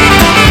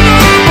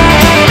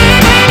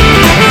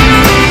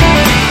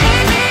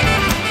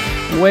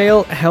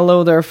Well,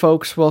 hello there,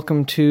 folks.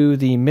 Welcome to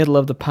the middle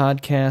of the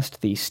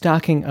podcast, the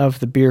stocking of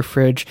the beer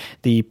fridge,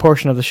 the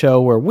portion of the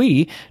show where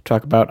we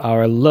talk about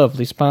our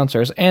lovely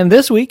sponsors. And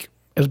this week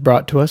is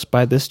brought to us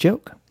by this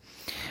joke.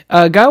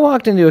 A guy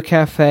walked into a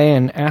cafe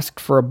and asked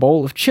for a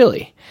bowl of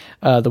chili.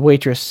 The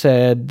waitress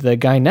said, "The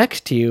guy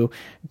next to you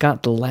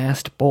got the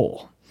last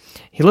bowl."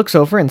 He looks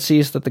over and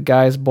sees that the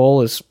guy's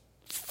bowl is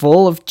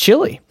full of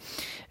chili.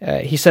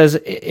 He says,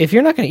 "If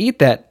you're not going to eat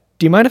that,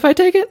 do you mind if I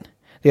take it?"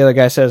 The other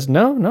guy says,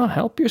 No,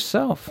 help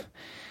yourself.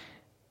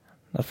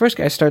 The first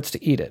guy starts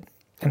to eat it,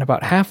 and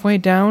about halfway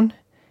down,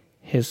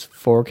 his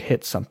fork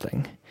hits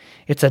something.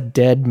 It's a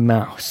dead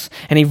mouse,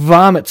 and he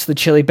vomits the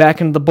chili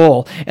back into the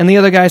bowl, and the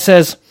other guy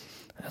says,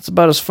 "That's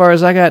about as far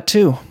as I got,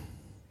 too."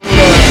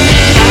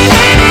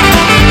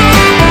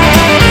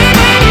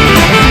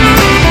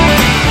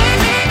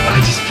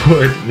 I just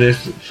poured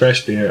this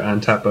fresh beer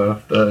on top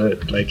of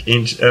the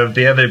inch of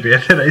the other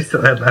beer that I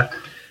still had left.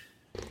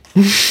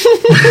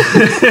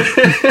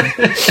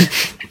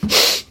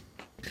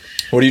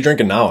 What are you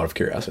drinking now, out of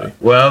curiosity?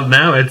 Well,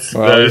 now it's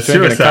the he's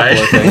drinking a suicide.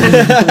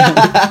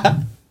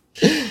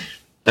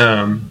 couple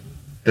of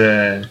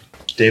The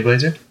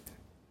Dayblazer.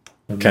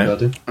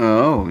 Okay.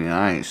 Oh,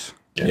 nice.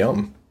 Yeah.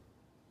 Yum.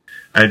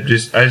 I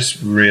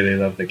just really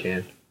love the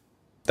can.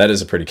 That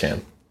is a pretty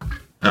can.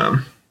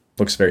 Um,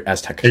 Looks very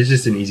Aztec. it's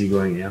just an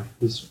easygoing ale.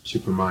 It's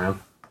super mild.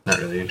 Not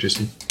really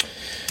interesting.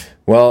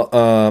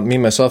 Well, me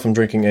myself, I'm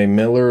drinking a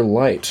Miller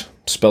Lite.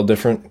 Spelled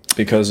different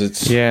because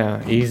it's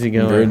Yeah, easy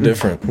going. very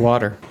different.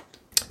 Water.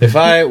 If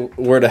I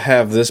were to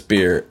have this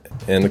beer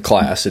in the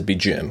class, it'd be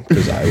Jim,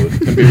 because I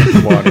would Be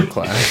water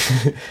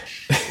class.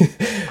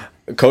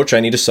 Coach, I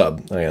need a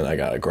sub. I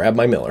gotta grab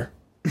my Miller.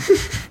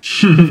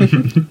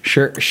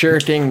 Sure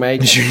thing,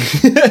 Mike.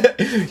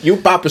 You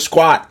pop a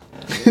squat.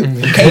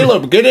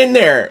 Caleb, get in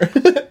there.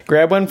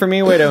 Grab one for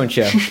me, why don't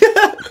you?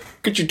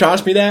 Could you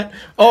toss me that?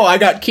 Oh, I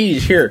got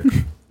keys. Here.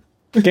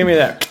 Give me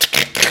that.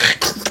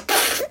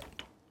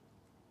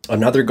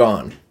 Another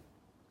gone.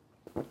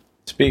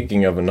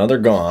 Speaking of another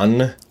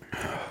gone,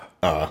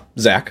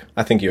 Zach,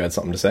 I think you had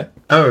something to say.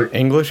 Oh,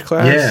 English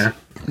class?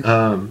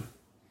 yeah.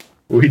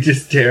 We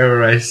just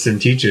terrorized some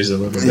teachers a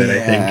little bit, I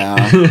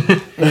think.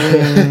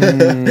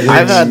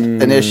 I've had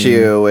an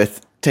issue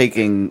with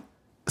taking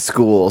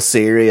school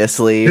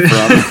seriously from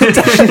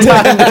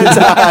time to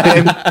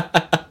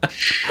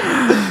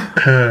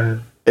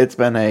time. It's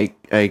been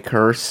a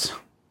curse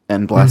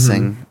and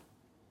blessing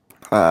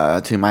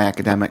to my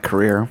academic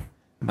career.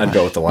 I'd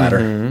go with the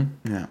latter.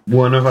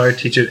 One of our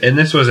teachers, and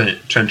this wasn't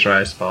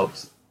Trencheri's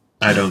fault,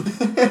 I don't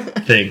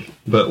think,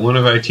 but one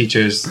of our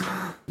teachers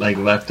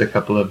left a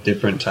couple of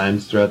different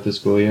times throughout the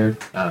school year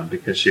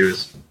because she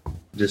was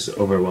just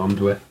overwhelmed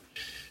with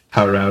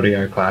how rowdy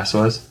our class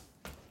was.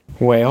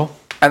 Well.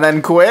 And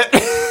then quit.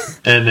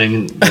 And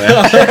then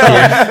left.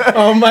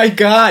 Oh my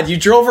God, you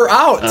drove her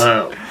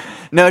out.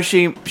 No,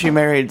 she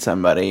married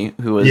somebody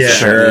who was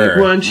Sure.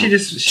 Well, and she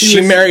was,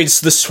 married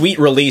the sweet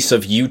release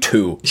of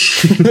U2.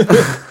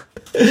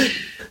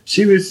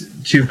 She was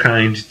too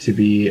kind to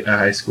be a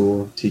high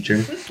school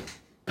teacher.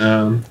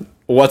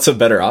 What's a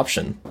better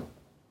option?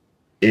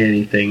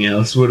 Anything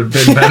else would have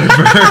been better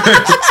for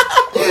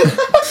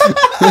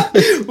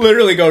her.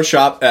 Literally go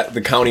shop at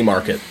the county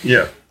market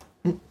Yeah.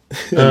 and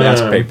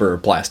ask paper or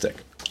plastic.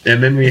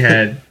 And then we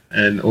had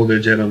an older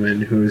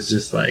gentleman who was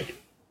just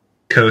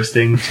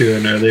coasting to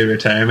an early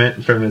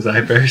retirement from his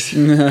IPers.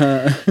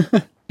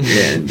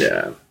 And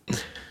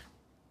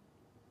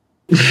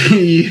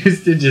he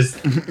used to just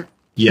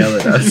yell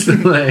at us.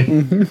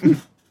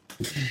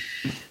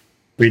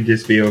 We'd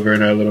just be over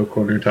in our little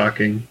corner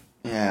talking.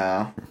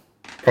 Yeah.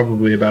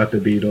 Probably about the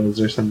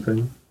Beatles or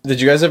something. Did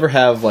you guys ever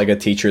have a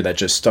teacher that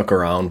just stuck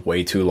around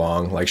way too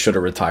long, should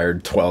have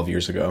retired 12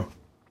 years ago?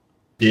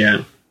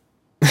 Yeah.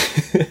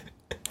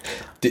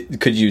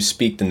 Could you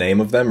speak the name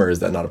of them, or is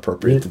that not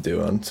appropriate to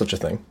do on such a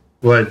thing?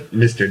 What?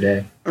 Mr.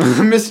 Day.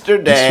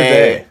 Mr.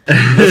 Day.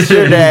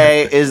 Mr.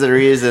 Day is the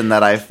reason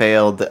that I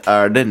failed,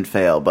 or didn't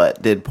fail,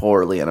 but did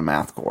poorly in a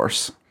math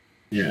course.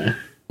 Yeah.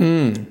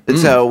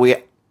 So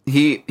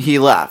he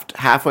left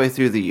halfway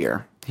through the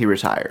year. He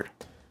retired.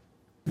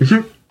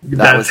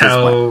 That's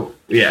how.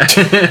 Yeah.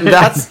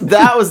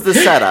 That was the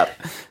setup.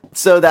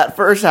 So that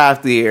first half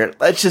of the year,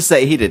 let's just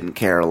say he didn't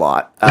care a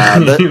lot.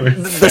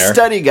 The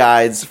study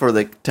guides for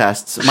the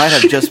tests might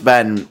have just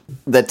been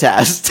the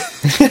test.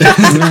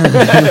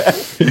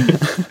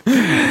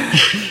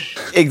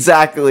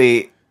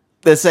 Exactly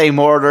the same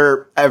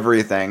order,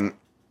 everything.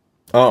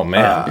 Oh,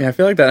 man. Yeah, I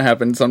feel like that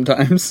happens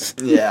sometimes.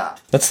 Yeah.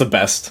 That's the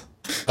best.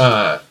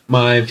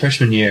 My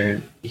freshman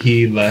year,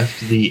 he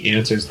left the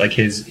answers,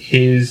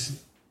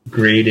 his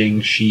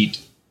grading sheet.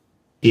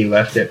 He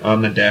left it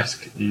on the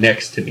desk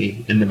next to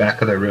me in the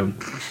back of the room.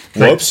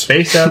 Whoops.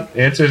 Face up,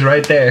 answers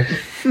right there.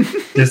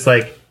 Just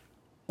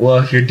well,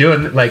 if you're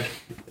doing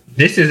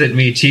this isn't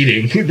me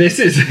cheating. This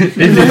is me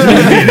being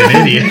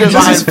an idiot.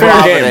 This is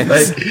fair game.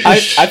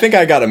 I think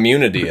I got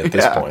immunity at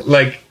this point.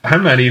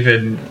 I'm not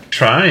even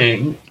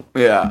trying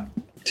Yeah.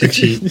 to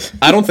cheat.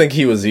 I don't think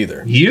he was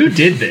either. You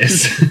did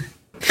this.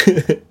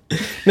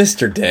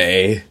 Mr.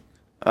 Day.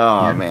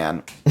 Oh,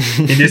 man.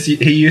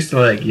 He used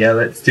to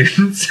yell at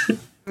students.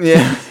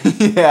 Yeah.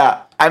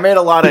 Yeah. I made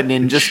a lot of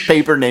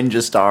paper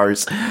ninja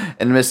stars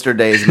in Mr.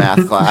 Day's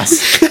math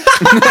class.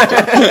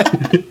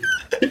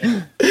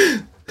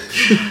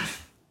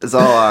 That's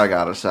all I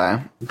gotta say.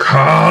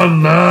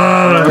 Come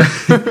on.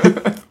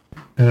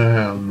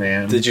 Oh,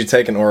 man. Did you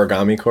take an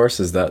origami course?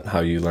 Is that how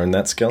you learned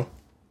that skill?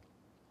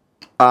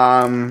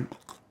 Yeah,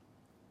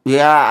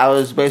 I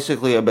was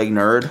basically a big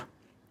nerd.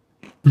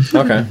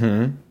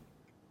 Okay.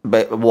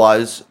 But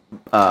was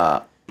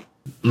Not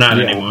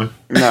anymore.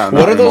 no.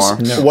 What are anymore.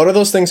 those? What are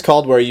those things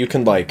called where you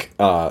can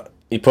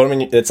you put them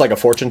in? It's like a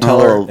fortune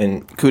teller. Oh,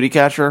 And cootie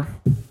catcher?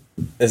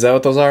 is that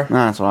what those are?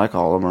 Nah, that's what I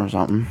call them or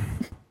something.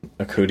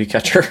 A cootie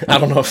catcher? I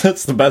don't know if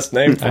that's the best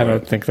name for I it.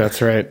 don't think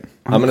that's right.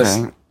 I'm gonna.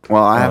 Okay.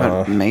 Well, I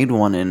haven't made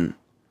one in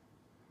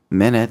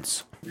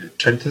minutes.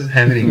 Trent doesn't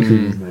have any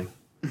cookies, Mike.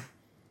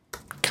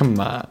 Come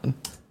on.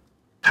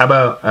 How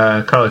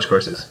about college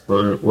courses?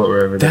 What were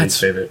everybody's That's-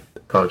 favorite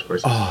college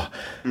courses?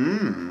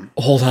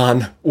 Hold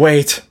on.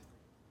 Wait.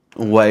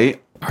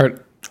 Wait.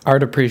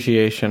 Art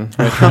appreciation.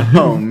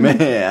 Oh,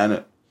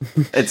 man.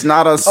 It's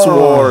not a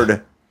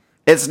sword.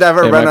 It's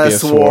never It been might a be a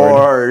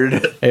sword.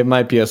 sword. It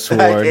might be a I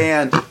sword.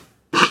 can't.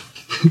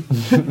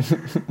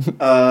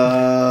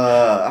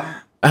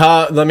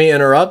 Let me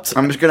interrupt.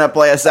 I'm just gonna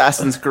play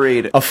Assassin's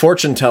Creed. A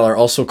fortune teller,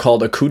 also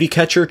called a cootie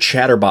catcher,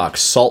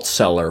 chatterbox, salt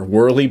cellar,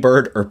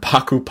 whirlybird, or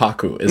paku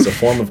paku, is a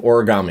form of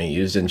origami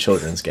used in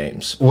children's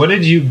games. What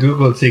did you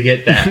Google to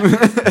get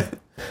that?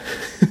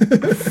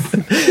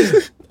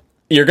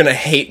 You're gonna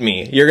hate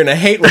me. You're gonna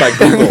hate what I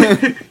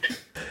Googled.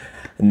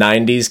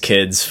 90s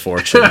kids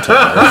fortune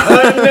teller.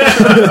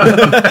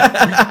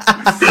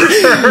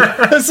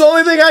 That's the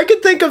only thing I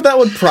could think of that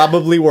would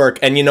probably work.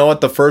 And you know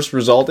what the first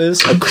result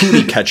is? A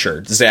cootie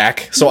catcher,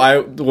 Zach. So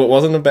it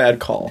wasn't a bad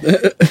call.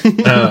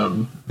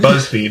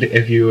 BuzzFeed,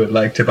 if you would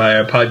like to buy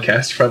our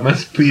podcast from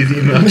us, please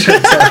email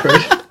Trent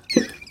Southward.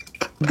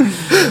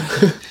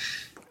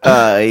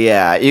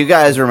 Yeah, you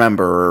guys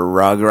remember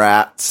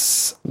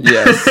Rugrats?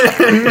 Yes,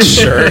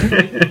 Sure.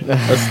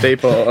 a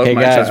staple of Hey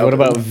my guys, childhood. what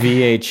about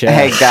VHS?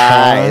 Hey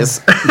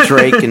guys,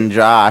 Drake and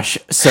Josh,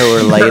 so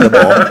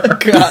relatable.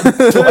 God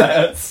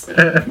bless.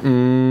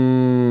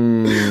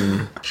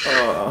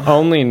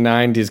 Only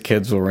 90s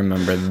kids will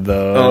remember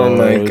those Oh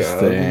my God.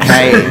 things.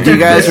 Hey, do you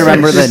guys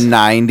remember the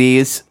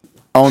 90s?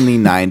 Only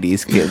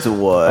 90s kids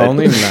would.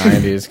 Only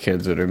 90s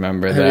kids would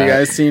remember Have that. you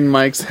guys seen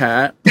Mike's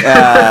hat?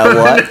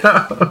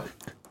 What?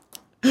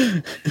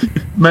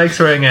 Mike's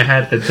wearing a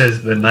hat that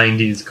says the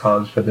 90s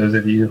cause for those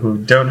of you who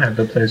don't have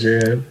the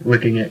pleasure of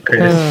looking at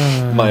Curtis.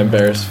 My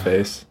embarrassed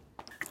face.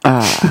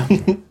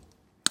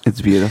 It's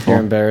Your beautiful.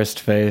 embarrassed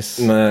face.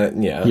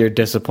 Yeah. Your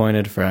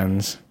disappointed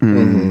friends.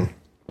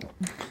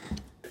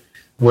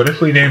 What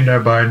if we named our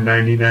bar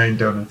 99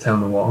 Donuts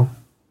on the Wall?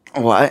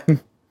 What?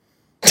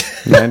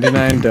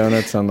 99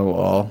 donuts on the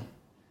wall.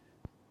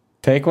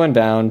 Take one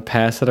down,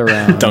 pass it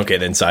around. Don't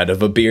get inside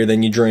of a beer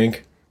than you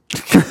drink.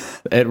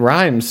 It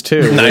rhymes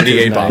too.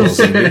 98 Nice. bottles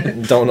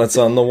of donuts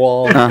on the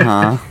wall.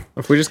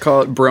 If we just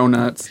call it Bro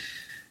Nuts.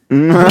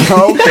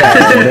 Okay.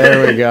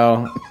 There we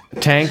go.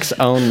 Tanks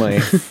only.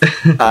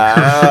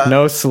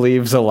 No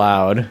sleeves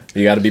allowed.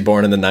 You got to be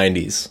born in the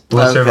 90s.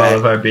 We'll serve Okay. all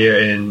of our beer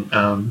in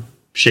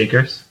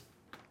shakers.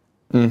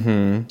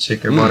 Mm-hmm.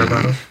 Shaker water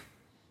bottle.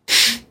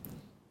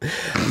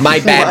 My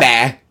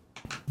baba.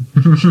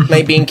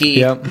 My binky.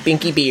 Yep.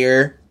 Binky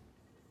beer.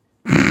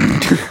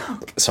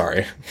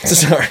 Sorry.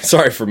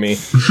 Sorry for me.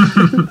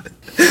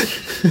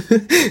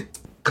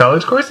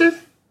 College courses?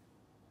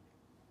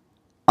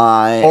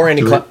 Or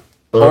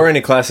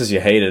any classes you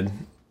hated.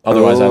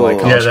 Otherwise, I like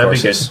Oh. college Yeah, that'd be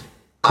courses. good.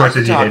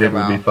 Courses you talk hated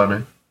would be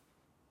about-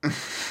 funner.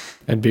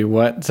 It'd be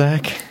what,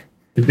 Zach?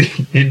 It'd be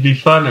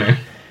funner.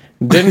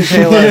 Didn't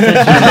pay a lot of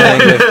attention to the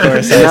English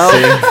course, I No,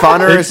 see.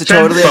 funner It's is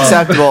totally fun.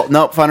 acceptable.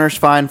 Nope, funner's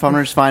fine.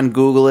 Funner's fine.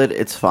 Google it.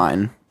 It's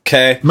fine.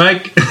 Okay.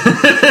 Mike,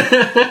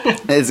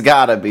 It's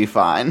gotta be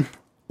fine.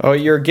 Oh,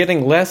 you're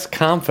getting less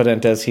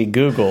confident as he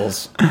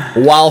Googles.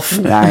 While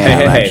I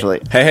am,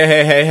 actually.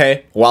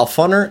 Hey. While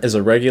funner is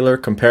a regular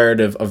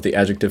comparative of the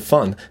adjective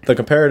fun, the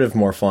comparative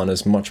more fun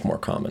is much more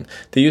common.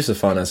 The use of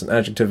fun as an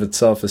adjective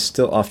itself is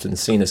still often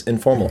seen as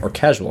informal or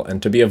casual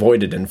and to be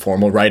avoided in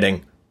formal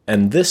writing.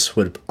 And this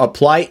would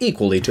apply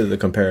equally to the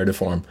comparative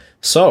form.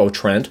 So,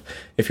 Trent,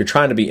 if you're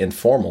trying to be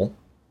informal,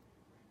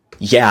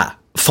 yeah,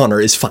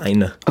 funner is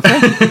fine.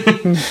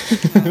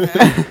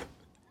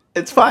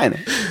 It's fine.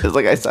 It's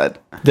like I said.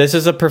 This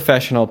is a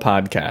professional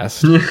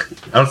podcast.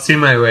 I'll see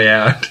my way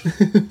out.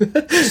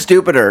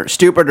 Stupider.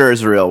 Stupider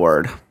is a real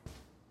word.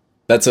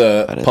 That's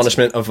a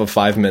punishment of a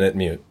 5-minute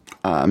mute.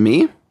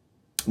 Me?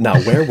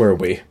 Now, where were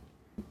we?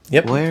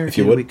 Yep. Where if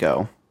you did would. we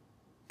go?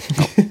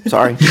 Oh,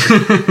 sorry.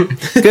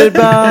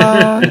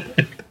 Goodbye.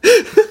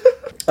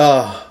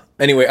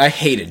 Anyway, I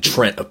hated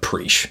Trent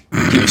Appreciation.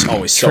 He was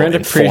always so Trend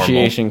informal.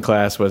 appreciation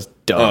class was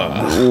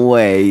dumb.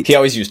 Wait. He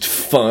always used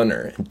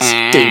funner and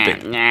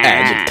stupid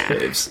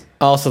adjectives.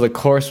 Also, the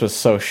course was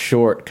so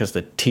short because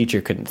the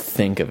teacher couldn't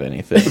think of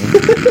anything.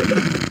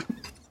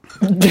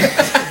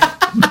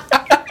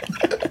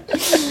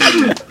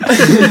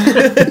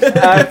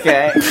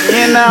 Okay.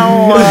 You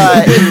know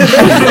what?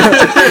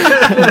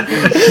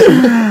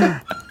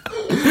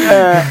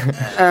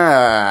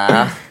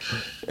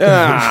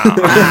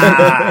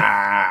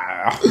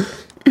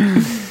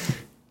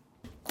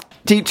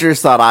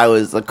 Teachers thought I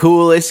was the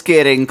coolest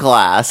kid in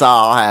class.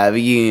 I'll have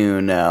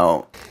you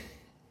know.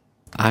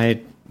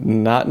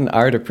 Not an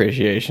art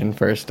appreciation,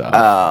 first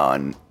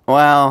off.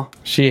 Well,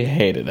 She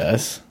hated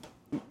us.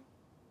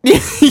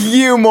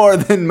 you more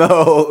than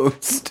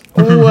most.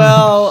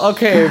 Well,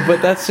 okay,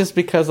 but that's just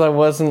because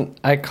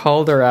I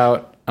called her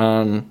out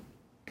on.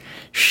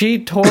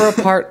 She tore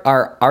apart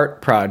our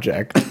art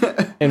project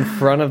in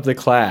front of the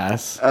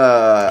class.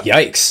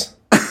 Yikes.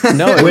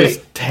 No, it was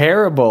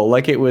terrible.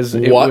 Like it was.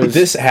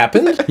 This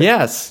happened?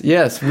 Yes.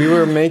 We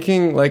were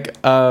making like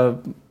a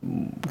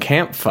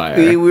campfire.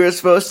 We were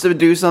supposed to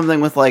do something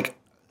with like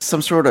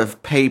some sort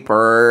of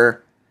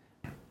paper.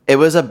 It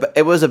was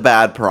a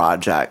bad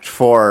project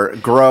for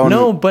grown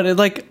No, but it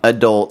like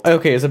adult.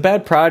 okay, it's a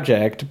bad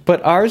project,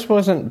 but ours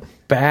wasn't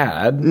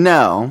bad.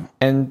 No.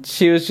 And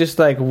she was just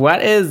like,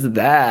 "What is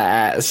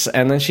that?"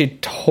 And then she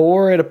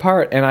tore it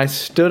apart, and I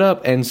stood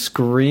up and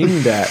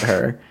screamed at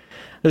her.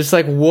 I was just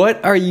like,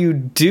 "What are you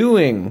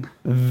doing?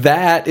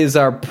 That is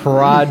our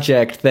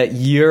project that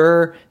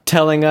you're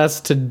telling us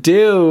to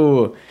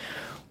do.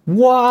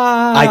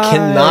 Why?" I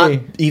cannot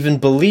even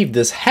believe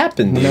this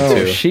happened to you No,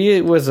 two.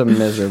 she was a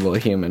miserable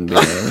human being.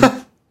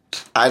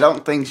 I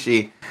don't think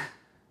she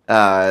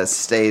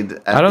stayed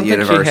at I don't the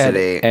think she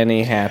university. had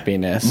any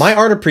happiness. My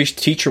art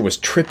appreciation teacher was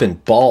tripping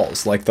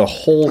balls like the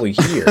whole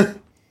year.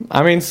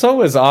 I mean, so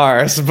was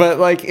ours, but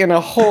like in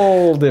a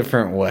whole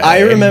different way.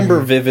 I remember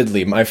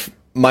vividly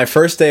my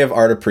first day of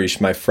art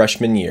appreciation, my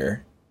freshman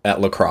year at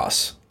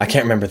lacrosse. I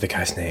can't remember the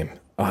guy's name.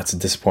 Oh, it's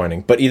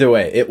disappointing. But either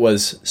way, it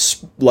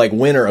was like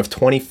winter of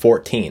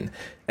 2014.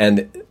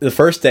 And the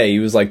first day, he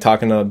was like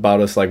talking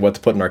about us, like what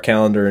to put in our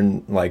calendar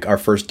and like our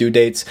first due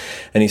dates.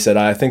 And he said,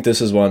 I think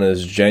this one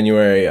is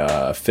January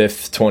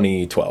 5th,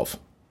 2012.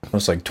 I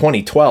was like,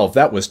 2012?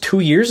 That was 2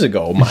 years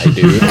ago, my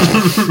dude.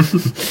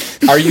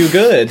 Are you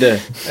good?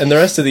 And the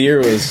rest of the year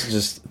was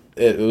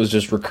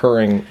just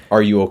recurring,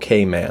 are you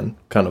okay, man,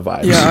 kind of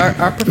vibes. Yeah,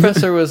 our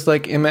professor was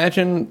like,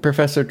 imagine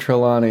Professor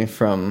Trelawney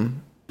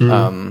from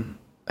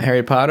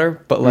Harry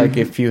Potter, but like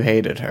if you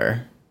hated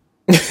her.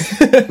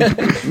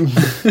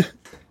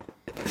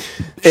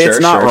 It's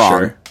not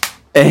wrong.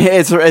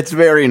 It's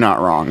very not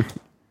wrong.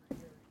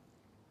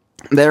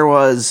 There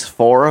was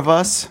 4 of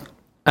us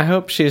I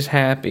hope she's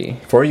happy.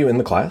 For you in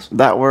the class?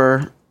 that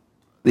were,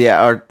 in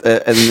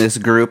this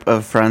group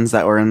of friends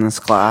that were in this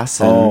class.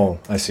 And Oh,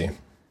 I see.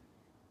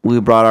 we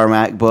brought our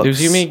MacBooks. It was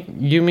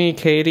Yumi,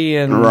 Katie,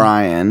 and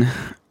Ryan.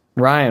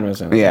 Ryan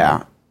was in it.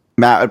 Yeah.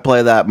 Matt would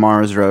play that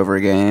Mars Rover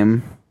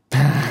game.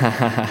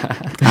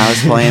 I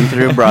was playing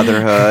through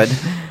Brotherhood.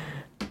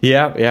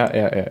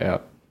 Yeah.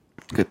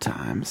 Good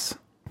times.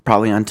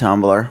 Probably on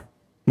Tumblr.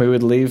 We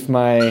would leave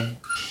my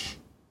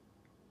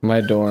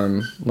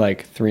dorm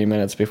like 3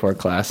 minutes before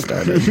class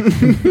started.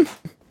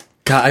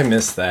 God, I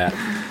missed that.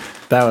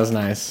 That was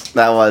nice.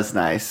 That was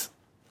nice.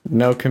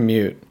 No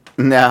commute.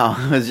 No,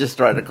 it was just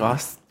right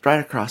across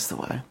the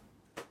way.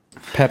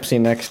 Pepsi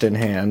next in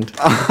hand.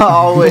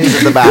 Always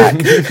in the back.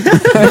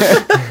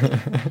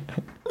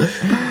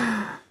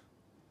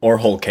 Or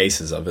whole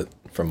cases of it,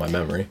 from my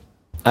memory.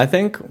 I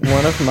think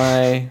one of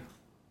my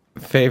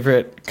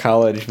favorite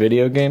college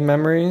video game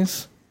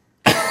memories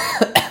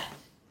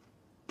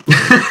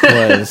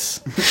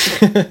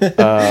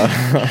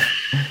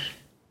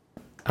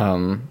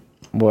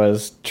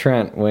was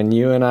Trent, when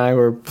you and I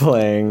were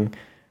playing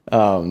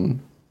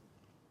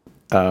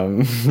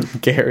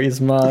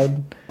Gary's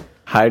mod,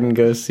 Hide and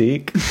Go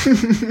Seek.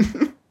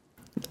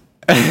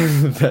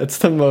 That's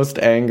the most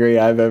angry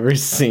I've ever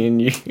seen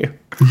you.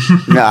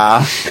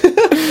 Nah.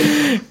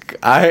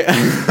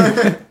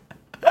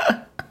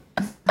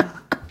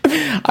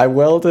 I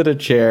welded a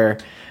chair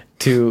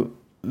to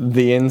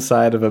the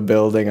inside of a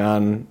building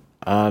on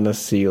a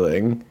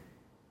ceiling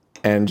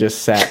and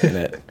just sat in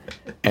it.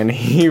 And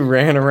he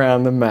ran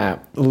around the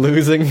map,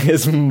 losing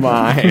his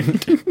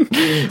mind,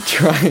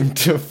 trying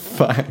to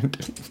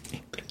find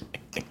me.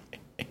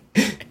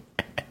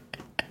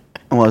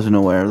 I wasn't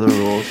aware of the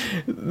rules.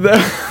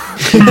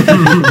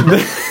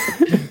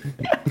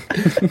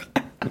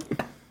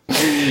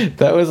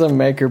 That was a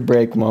make or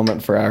break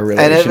moment for our And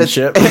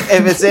relationship.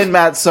 if it's in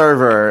Matt's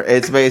server,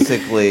 it's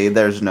basically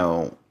there's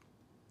no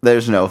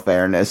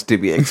fairness to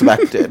be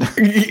expected.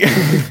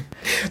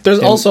 There's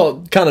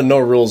also kind of no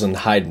rules in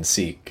hide and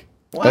seek.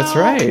 That's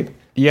right.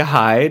 You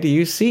hide,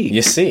 you seek.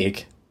 You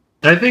seek.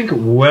 I think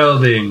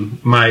welding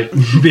might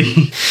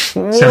be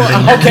something.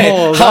 Okay,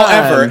 Hold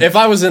however, on. if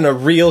I was in a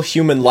real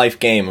human life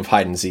game of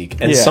hide and seek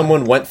and Yeah.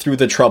 someone went through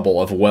the trouble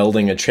of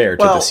welding a chair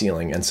to the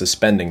ceiling and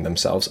suspending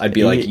themselves, I'd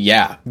be like,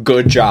 yeah,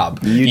 good job.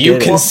 You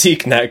did can it.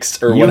 seek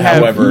next, or You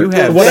have- whatever you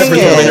have- the Thing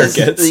winner is,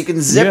 gets. you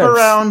can zip Yes.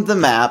 around the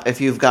map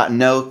if you've got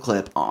no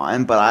clip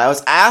on, but I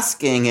was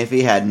asking if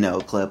he had no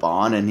clip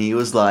on, and he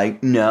was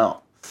like,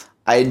 no,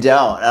 I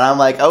don't. And I'm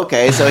like,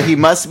 okay, so he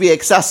must be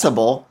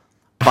accessible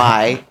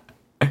by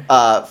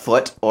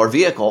foot or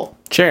vehicle.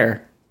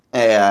 Chair.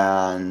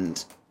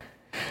 And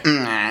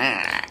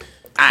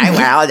I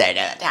welded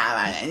it.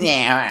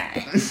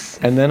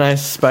 And then I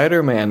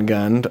Spider-Man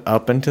gunned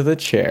up into the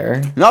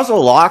chair. You also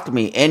locked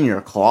me in your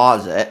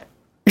closet.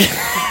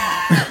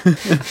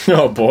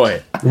 Oh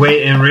boy.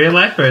 Wait, in real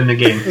life or in the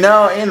game?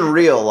 No, in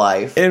real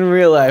life. In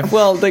real life,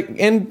 well, the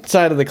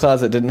inside of the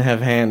closet didn't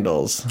have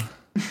handles.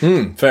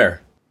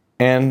 Fair.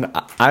 And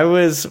I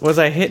was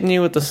I hitting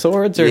you with the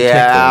swords or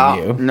Yeah.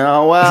 tickling you?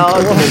 No,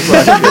 well,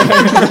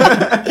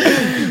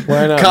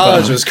 Why not?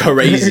 College was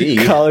crazy.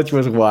 College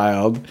was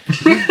wild.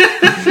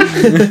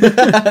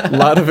 A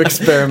lot of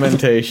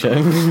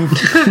experimentation.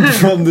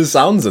 From the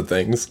sounds of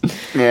things.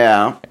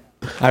 yeah.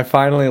 I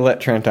finally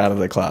let Trent out of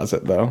the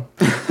closet, though.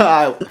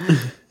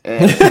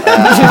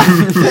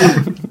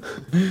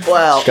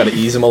 Well, Gotta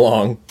ease him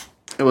along.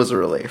 it was a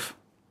relief.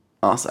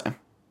 I'll say.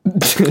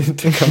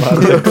 To come out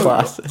of the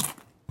closet.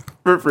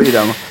 For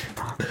freedom.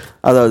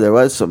 Although there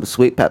was some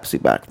sweet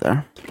Pepsi back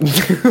there.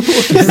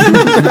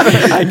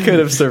 I could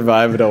have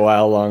survived a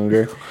while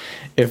longer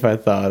if I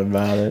thought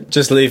about it.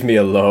 Just leave me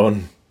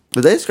alone.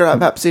 Did they scrap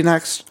Pepsi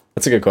next?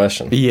 That's a good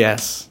question.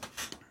 Yes.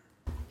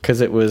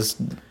 Because it was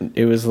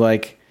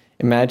like,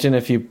 imagine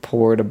if you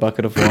poured a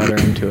bucket of water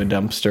into a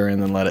dumpster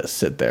and then let it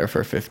sit there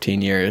for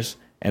 15 years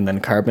and then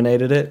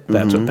carbonated it.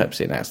 That's what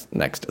Pepsi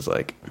next is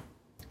like.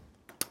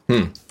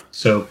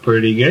 So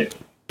pretty good.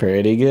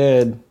 Pretty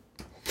good.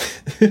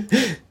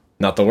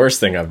 Not the worst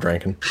thing I've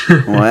drank.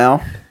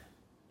 Well,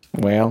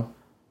 Well,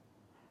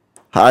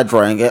 I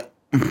drank it.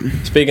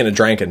 Speaking of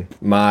drinking,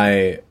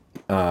 I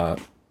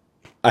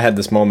had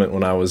this moment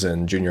when I was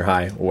in junior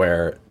high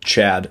where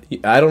Chad,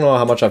 I don't know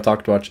how much I've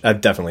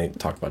definitely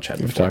talked about Chad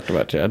We've before, talked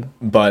about Chad.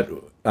 but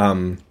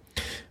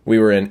we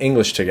were in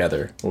English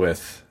together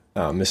with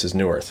Mrs.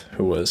 Neworth,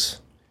 who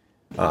was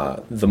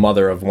the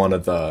mother of one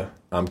of the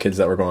kids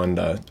that were going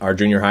to our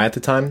junior high at the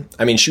time.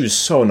 I mean, she was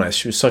so nice.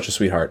 She was such a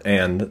sweetheart.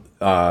 And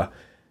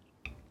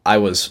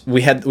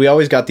we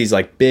always got these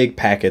like big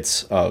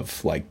packets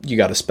of like, you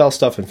got to spell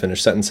stuff and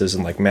finish sentences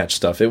and like match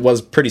stuff. It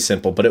was pretty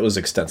simple, but it was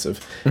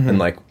extensive. And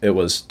like, it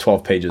was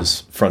 12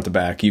 pages front to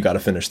back. You got to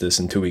finish this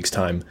in 2 weeks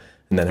time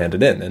and then hand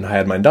it in. And I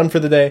had mine done for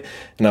the day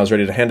and I was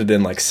ready to hand it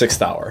in like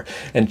 6th hour.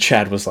 And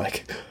Chad was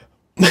like,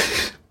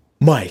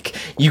 Mike,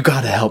 you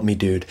gotta help me,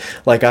 dude.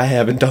 Like, I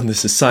haven't done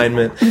this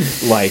assignment.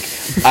 Like,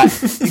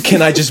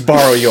 can I just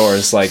borrow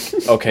yours? Like,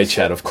 okay,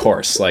 Chad, of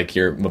course. Like,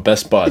 you're my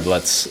best bud. We're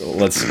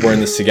in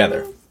this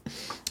together.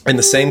 In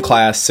the same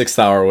class, 6th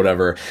hour,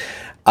 whatever.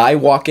 I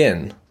walk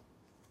in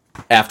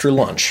after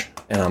lunch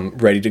and I'm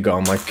ready to go.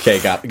 I'm like, okay,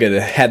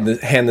 gotta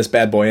hand this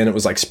bad boy in. It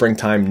was like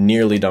springtime,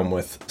 nearly done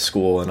with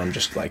school, and I'm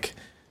just like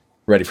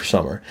ready for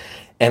summer.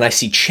 And I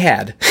see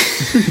Chad,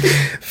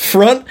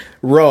 front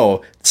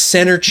row,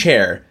 center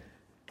chair,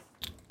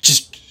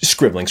 just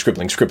scribbling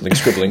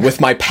with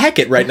my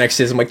packet right next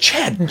to his. I'm like,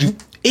 Chad, you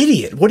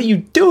idiot, what are you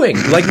doing?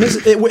 Like,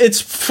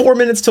 it's 4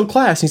 minutes till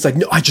class. And he's like,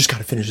 no, I just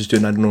gotta finish this, dude,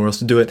 and I don't know where else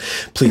to do it.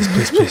 Please.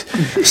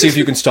 See if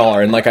you can stall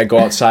her. And like, I go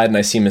outside and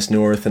I see Miss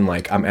Neworth and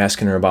like, I'm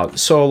asking her about,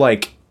 so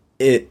like,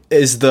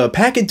 is the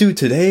packet due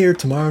today or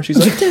tomorrow? And she's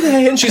like,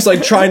 today. And she's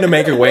like trying to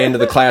make her way into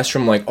the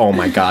classroom. Like, oh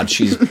my God,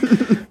 she's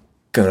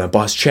gonna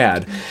bust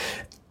Chad.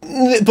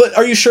 But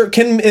are you sure?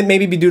 Can it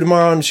maybe be due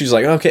tomorrow? And she's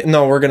like, okay,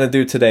 no, we're gonna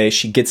do today.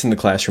 She gets in the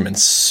classroom and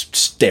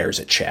stares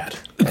at Chad.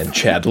 And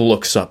Chad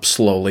looks up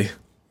slowly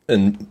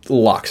and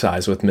locks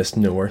eyes with Miss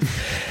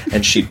Neworth.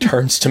 And she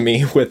turns to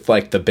me with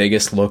like the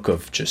biggest look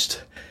of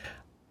just,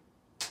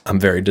 I'm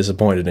very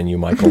disappointed in you,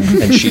 Michael.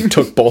 And she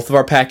took both of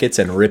our packets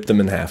and ripped them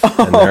in half.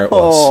 And there it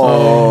was.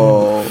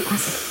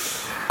 Oh.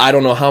 I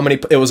don't know how many.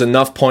 It was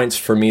enough points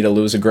for me to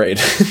lose a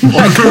grade in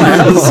my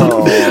class.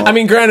 I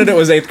mean, granted, it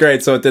was 8th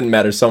grade, so it didn't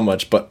matter so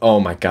much. But oh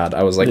my God,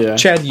 I was like, yeah.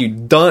 Chad, you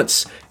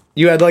dunce!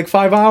 You had like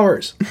 5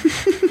 hours.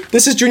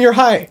 This is junior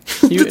high.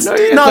 It's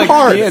not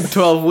hard. You had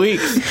 12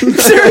 weeks.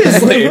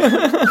 Seriously.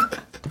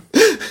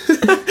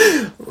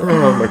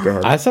 Oh my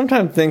God. I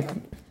sometimes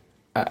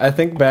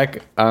think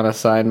back on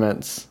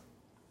assignments,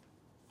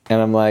 and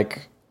I'm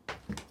like,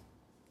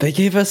 they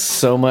gave us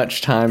so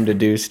much time to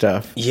do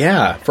stuff.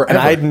 Yeah, forever. And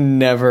I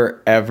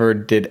never, ever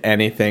did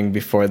anything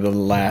before the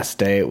last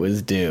day it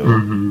was due.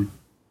 Mm-hmm.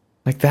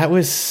 Like, that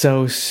was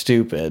so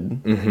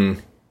stupid. Mm-hmm.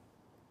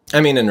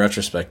 I mean, in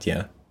retrospect,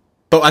 yeah.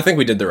 But I think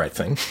we did the right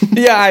thing.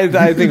 Yeah,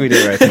 I think we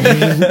did the right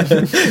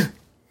thing.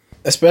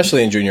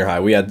 Especially in junior high,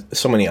 we had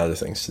so many other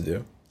things to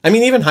do. I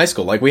mean, even high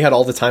school, like, we had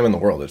all the time in the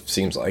world, it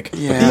seems like.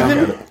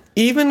 Yeah.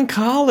 Even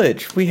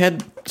college, we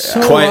had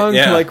so long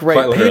to, like,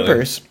 write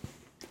papers.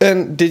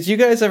 And did you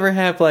guys ever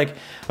have, like,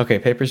 okay,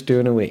 paper's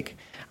due in a week.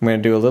 I'm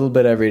going to do a little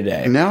bit every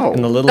day. No.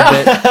 And a little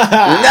bit...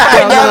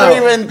 I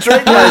don't even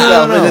trick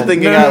myself into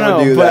thinking I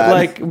would do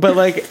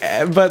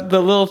that. But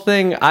the little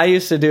thing I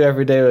used to do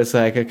every day was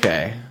like,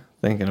 okay,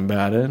 thinking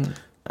about it.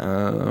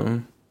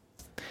 All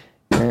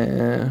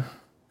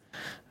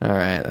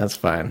right, that's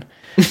fine.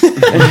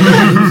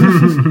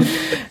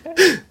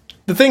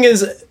 The thing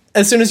is,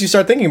 as soon as you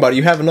start thinking about it,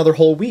 you have another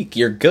whole week.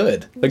 You're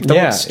good. Like,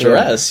 don't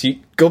stress. You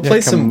go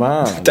play some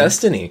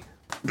Destiny.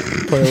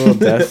 Play a little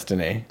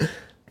Destiny.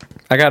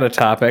 I got a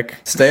topic.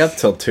 Stay up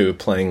till 2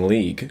 playing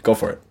League. Go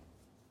for it.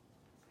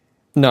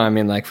 No, I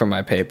mean, like, for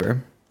my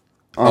paper.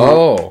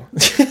 Oh.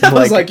 I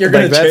was like, you're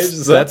going to change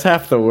this up. That's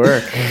half the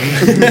work.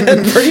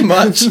 Pretty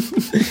much.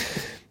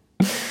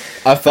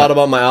 I've thought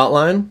about my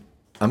outline.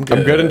 I'm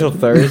good until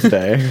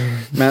Thursday.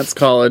 Matt's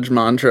college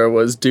mantra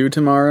was due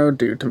tomorrow,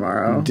 due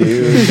tomorrow.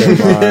 Due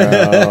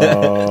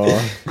tomorrow.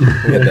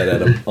 We had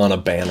that on a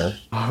banner.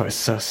 Oh, it's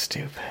so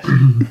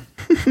stupid.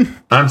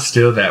 I'm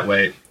still that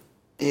way.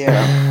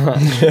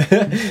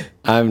 Yeah.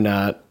 I'm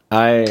not.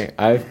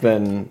 I've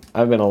been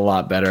a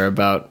lot better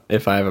about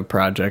if I have a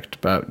project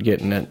about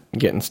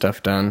getting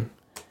stuff done.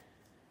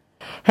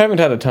 I haven't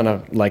had a ton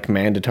of like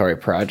mandatory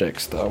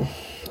projects though,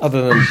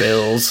 other than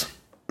bills.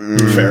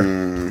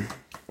 Fair.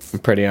 I'm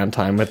pretty on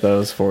time with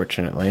those,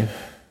 fortunately.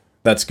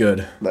 That's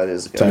good. That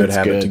is good. It's a good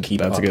habit to keep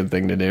That's up. a good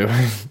thing to do.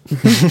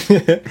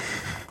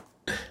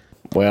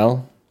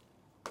 Well,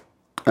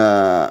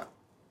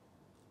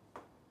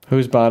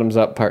 who's bottoms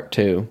up part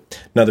 2?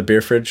 Another beer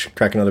fridge.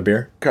 Crack another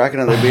beer. Crack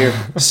another beer.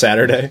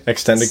 Saturday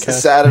extended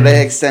cast.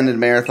 Saturday extended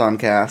marathon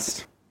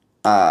cast.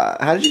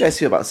 How did you guys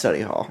feel about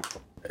study hall?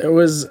 It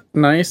was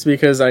nice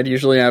because I'd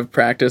usually have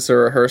practice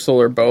or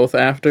rehearsal or both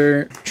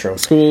after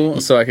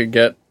school, so I could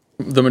get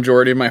the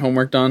majority of my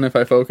homework done if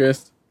I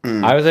focused.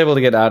 I was able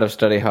to get out of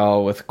study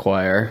hall with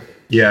choir.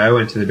 Yeah, I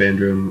went to the band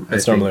room.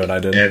 That's normally what I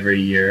did.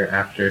 Every year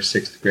after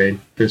 6th grade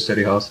for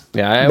study halls.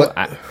 Yeah,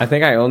 I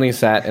think I only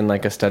sat in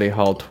like a study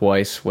hall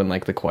twice when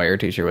like the choir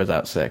teacher was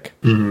out sick.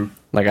 Mm-hmm.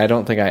 Like, I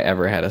don't think I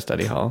ever had a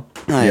study hall.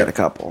 I had a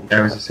couple.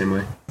 I was the same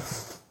way.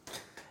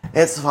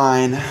 It's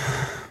fine.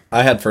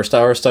 I had first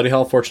hour study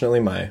hall, fortunately,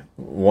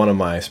 one of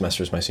my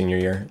semesters my senior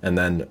year, and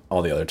then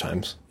all the other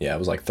times. Yeah, it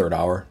was like third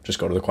hour. Just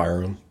go to the choir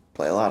room.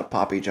 Play a lot of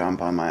Poppy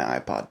Jump on my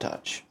iPod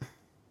Touch.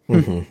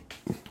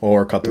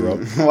 Or cut the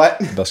rope. What?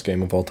 Best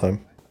game of all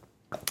time.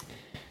 I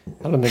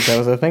don't think that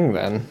was a thing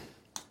then.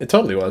 It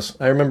totally was.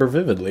 I remember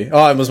vividly.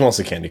 Oh, it was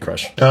mostly Candy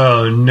Crush.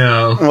 Oh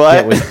no. What?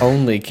 It was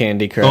only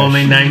Candy Crush.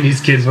 Only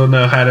 90s kids will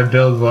know how to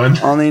build one.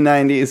 Only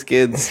 90s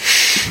kids.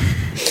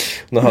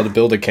 Know how to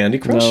build a Candy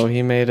Crush? No,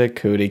 he made a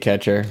cootie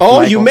catcher. Oh,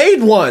 Michael. you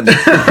made one!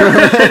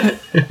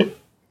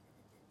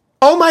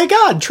 Oh my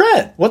god,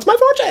 Trent, what's my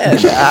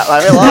fortune?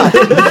 Let me look.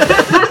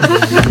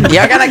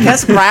 You're gonna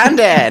kiss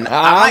Brandon. Oh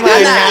my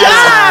goodness.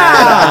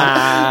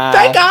 Yeah!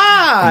 Thank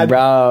God!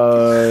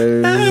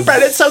 Bro.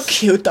 Brandon's so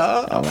cute,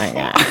 though. Oh my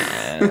god.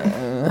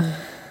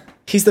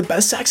 He's the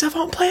best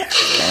saxophone player.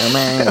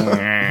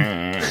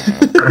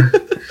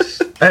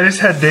 I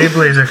just had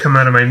Dayblazer come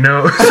out of my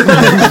nose.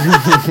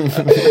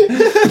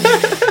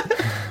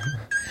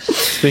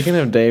 Speaking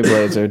of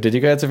Dayblazer, did you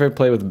guys ever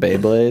play with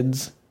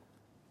Beyblades?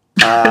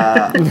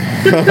 Time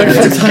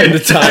to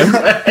time.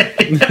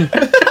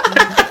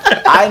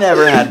 I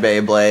never had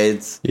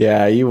Beyblades.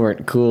 Yeah, you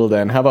weren't cool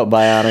then. How about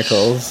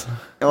Bionicles?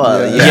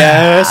 Well, yeah,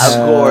 Yes.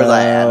 of course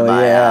I had Oh,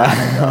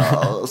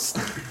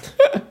 Bionicles.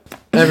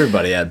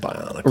 Everybody had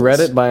Bionicles.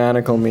 Reddit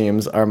Bionicle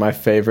memes are my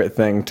favorite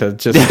thing to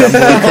just stumble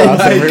across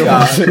every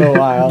once in a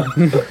while.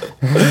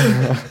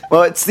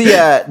 Well, it's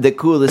the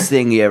coolest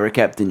thing you ever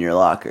kept in your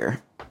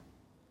locker.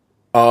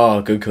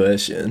 Oh, good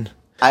question.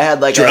 I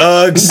had like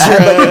Drugs. I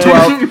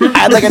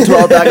had like a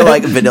 12 pack of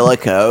like vanilla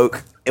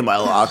Coke in my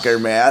locker,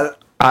 man.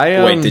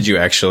 Wait, did you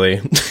actually?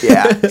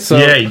 Yeah. So,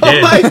 Yeah, you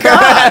did. Oh my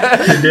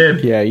god! You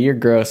did. yeah, you're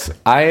gross.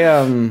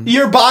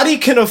 Your body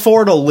can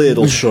afford a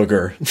little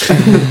sugar.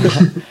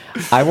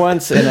 I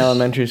once in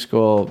elementary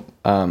school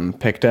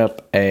picked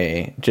up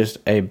just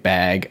a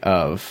bag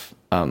of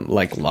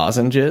like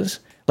lozenges,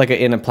 like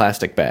in a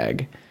plastic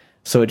bag.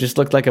 So it just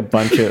looked like a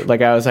bunch of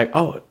like I was like,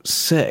 oh,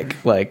 sick,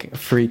 like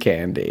free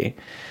candy.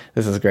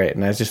 This is great,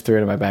 and I just threw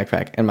it in my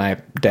backpack, and my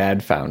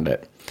dad found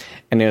it,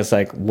 and he was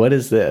like, "What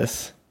is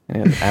this?"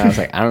 And I was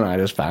like, "I don't know, I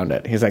just found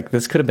it." He's like,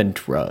 "This could have been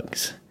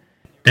drugs."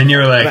 And you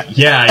were like,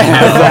 yeah, I I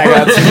know. was like,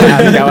 "That's what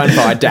I'm going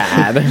for,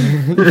 Dad."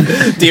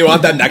 Do you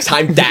want them next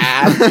time,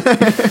 Dad?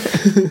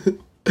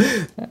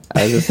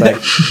 I was just like,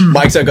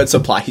 Mike's a good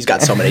supply. He's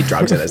got so many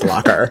drugs in his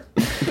locker.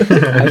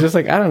 I was just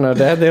like, I don't know,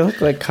 Dad. They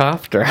look like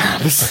cough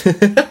drops.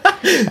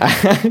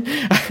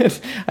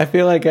 I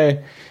feel like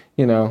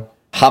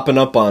Hopping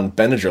up on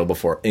Benadryl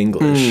before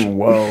English.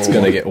 whoa. It's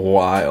gonna get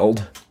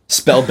wild.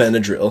 Spell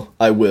Benadryl.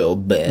 I will.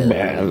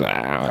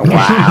 Wow.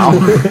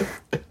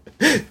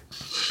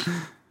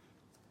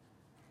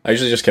 I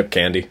usually just kept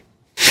candy.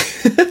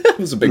 I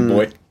was a big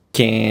boy.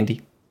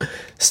 Candy.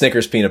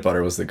 Snickers peanut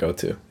butter was the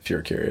go-to, if you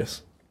were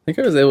curious. I think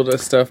I was able to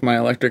stuff my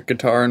electric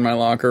guitar in my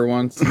locker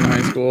once in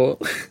high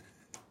school.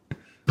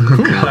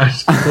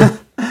 Gosh.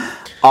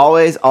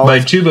 Always. My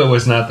tuba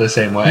was not the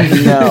same way.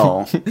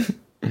 No.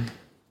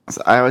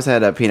 So I always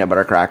had peanut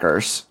butter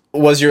crackers.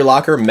 Was your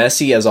locker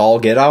messy as all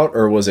get out,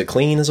 or was it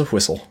clean as a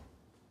whistle?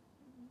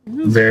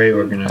 Very I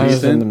was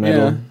organized. in the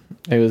middle.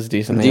 Yeah. It was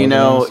decently Do you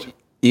know? organized.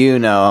 You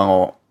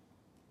know.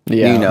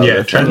 Yeah. You know. Yeah,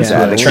 the Trent's things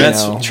that- we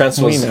Trent's, know. Trent's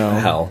We was know.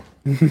 hell.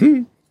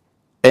 In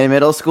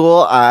middle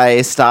school,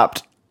 I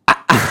stopped.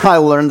 I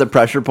learned the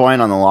pressure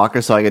point on the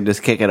locker so I could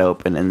just kick it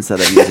open instead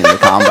of using the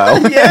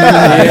combo.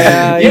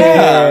 Yeah.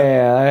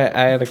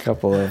 I had a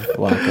couple of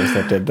lockers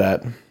that did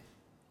that.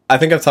 I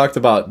think I've talked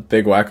about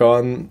Big Wacko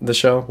on the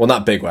show. Well,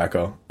 not Big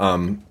Wacko,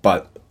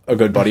 but a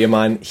good buddy of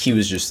mine. He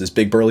was just this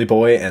big burly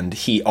boy, and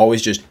he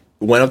always just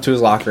went up to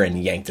his locker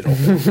and yanked it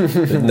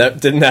open.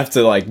 Didn't have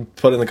to like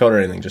put in the code or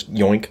anything. Just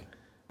yoink.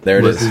 There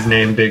it Was is. his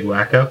name Big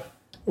Wacko?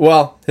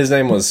 Well, his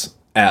name was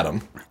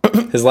Adam.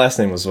 His last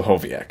name was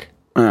Zahoviak.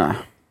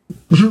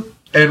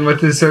 And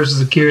what's his social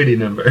security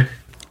number?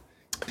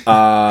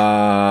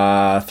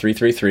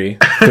 333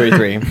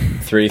 333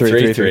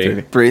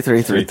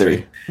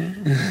 33333.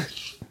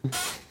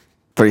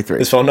 33.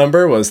 His phone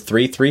number was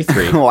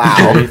 333 Wow.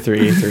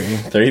 333.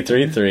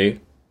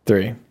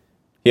 333.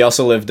 He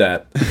also lived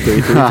at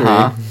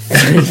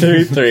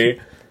 333.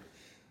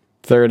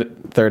 333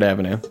 Third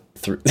Avenue.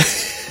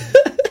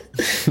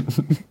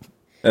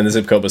 and the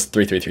zip code was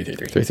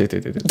 33333.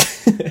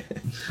 333.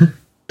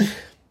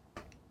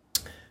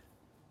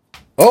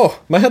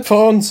 Oh, my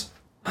headphones.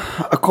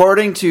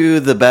 According to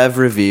the Bev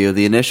review,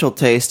 the initial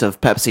taste of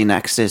Pepsi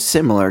Next is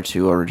similar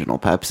to original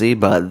Pepsi,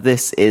 but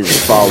this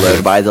is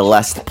followed by the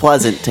less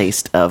pleasant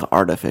taste of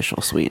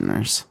artificial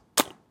sweeteners.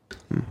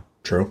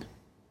 True.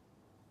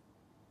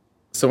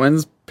 So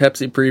when's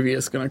Pepsi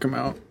Previous gonna come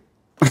out?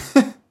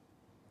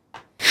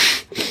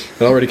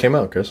 It already came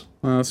out, Chris.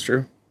 Well, that's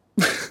true.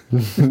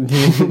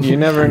 You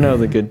never know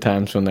the good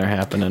times when they're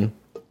happening.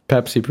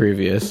 Pepsi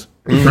Previous.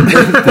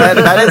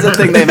 That is the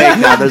thing they make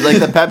now. There's like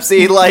the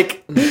Pepsi,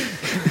 like,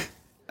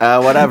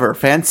 whatever,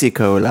 fancy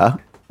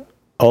cola.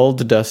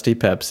 Old Dusty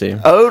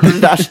Pepsi. Oh,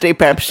 Dusty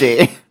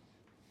Pepsi.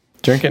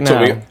 Drink it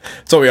That's now.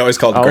 what we always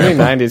called Only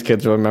Grandpa. 90s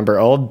kids will remember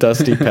Old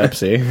Dusty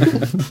Pepsi.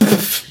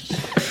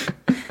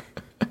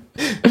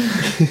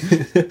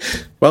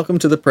 Welcome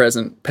to the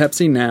present.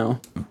 Pepsi now.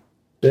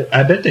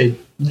 I bet they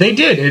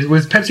did. It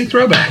was Pepsi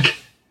Throwback.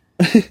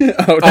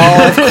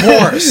 Oh, of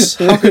course.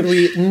 How could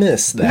we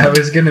miss I that?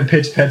 was gonna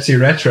pitch Pepsi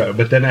Retro,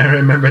 but then I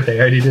remembered they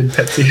already did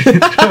Pepsi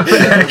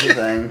Throwback.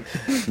 Thing.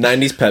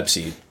 90s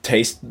Pepsi.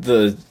 Taste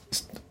the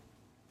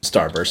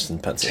Starburst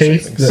and pencil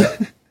Taste shavings.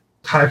 the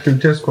high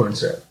fructose corn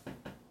syrup.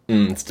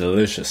 It's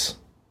delicious.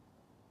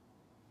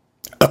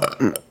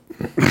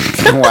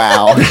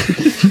 Wow.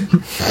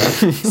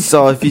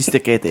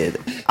 Sophisticated.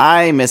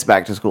 I miss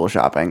back to school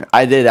shopping.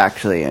 I did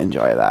actually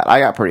enjoy that. I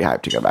got pretty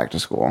hyped to go back to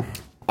school.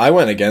 I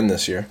went again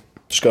this year.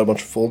 Just got a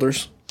bunch of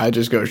folders. I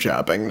just go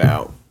shopping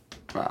now.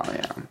 Well,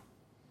 yeah.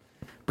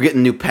 We're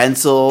getting new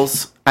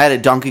pencils. I had a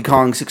Donkey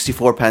Kong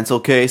 64 pencil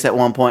case at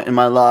one point in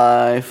my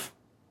life.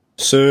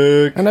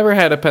 Sick. I never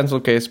had a pencil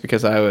case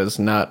because I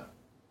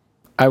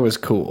was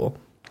cool.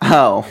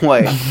 Oh,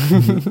 wait.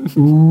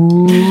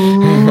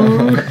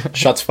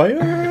 Shots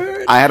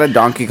fired. I had a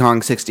Donkey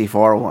Kong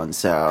 64 one,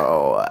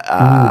 so,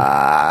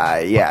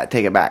 yeah,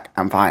 take it back.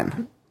 I'm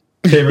fine.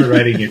 Favorite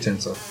writing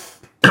utensil.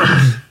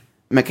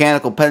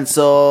 Mechanical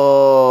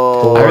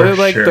pencil. I really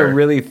like the sure.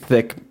 really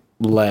thick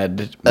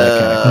lead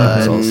mechanical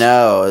pencils.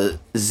 No,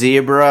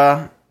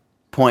 Zebra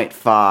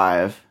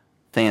 .5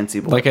 fancy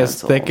boy Like as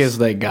pencils. thick as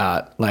they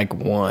got, like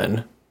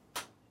one.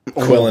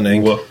 Quill and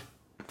ink. Woof.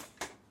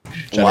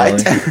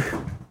 What?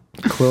 Generally.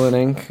 Quill and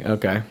ink?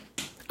 Okay.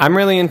 I'm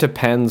really into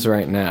pens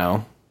right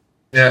now.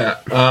 Yeah.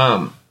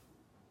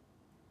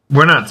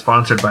 We're not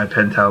sponsored by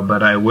Pentel,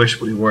 but I wish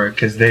we were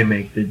because they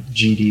make the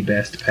GD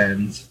best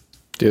pens.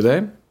 Do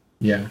they?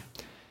 Yeah.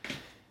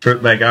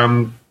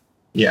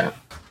 Yeah.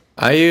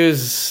 I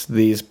use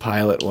these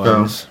Pilot Oh,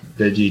 ones.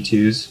 the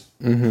G2s.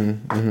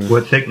 Mm-hmm.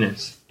 What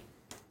thickness?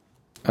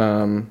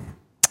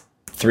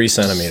 3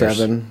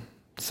 centimeters.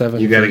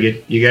 Seven. You gotta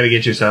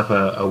get yourself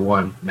a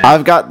 1. Matt.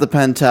 I've got the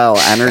Pentel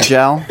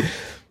Energel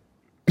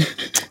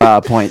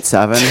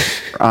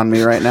 .7 on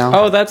me right now.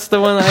 Oh, that's the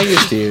one I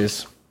used to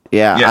use.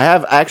 Yeah, Yeah.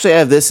 I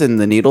have this in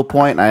the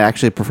needlepoint. I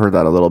actually prefer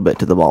that a little bit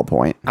to the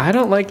ballpoint. I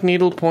don't like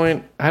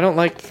needlepoint. I don't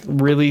like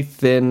really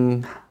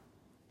thin.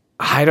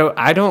 I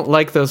don't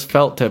like those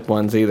felt tip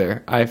ones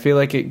either. I feel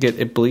like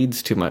it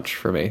bleeds too much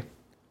for me.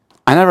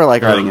 I never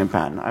like writing in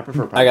pen. I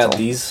prefer pencil. I got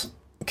these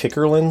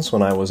Kickerlins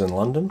when I was in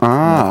London.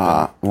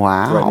 Ah,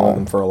 Writing with wow.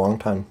 them for a long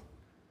time.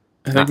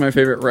 I think my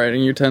favorite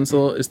writing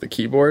utensil is the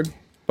keyboard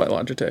by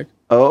Logitech.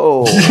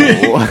 Oh,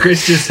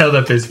 Chris just held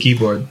up his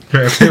keyboard for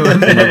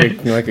everyone.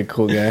 You're like a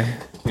cool guy.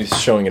 He's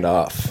showing it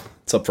off.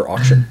 It's up for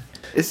auction.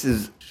 this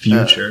is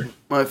Future.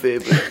 my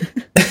favorite.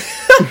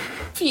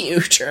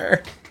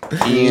 Future.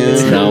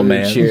 Yeah, No,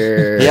 man.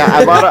 Cheer.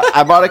 I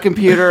bought a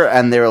computer,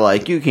 and they were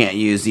like, "You can't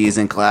use these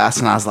in class,"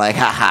 and I was like,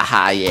 "Ha ha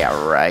ha,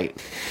 yeah, right."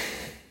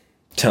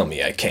 Tell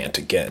me I can't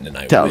again, and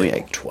I Tell will me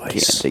I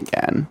twice. can't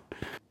again.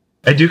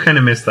 I do kind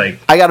of miss like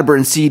I gotta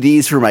burn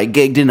CDs for my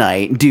gig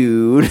tonight,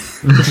 dude.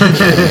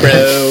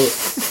 Bro.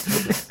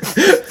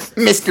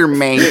 Mr.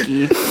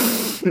 Mankey.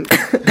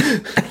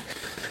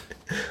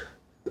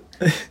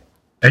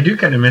 I do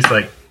kind of miss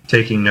like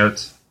taking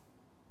notes.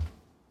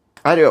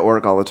 I do at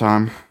work all the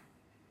time.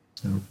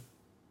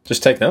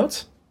 Just take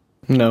notes?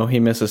 No, he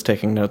misses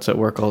taking notes at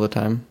work all the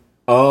time.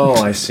 Oh,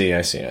 I see.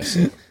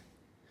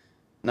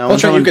 No, Well,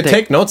 sure, you could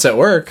take notes at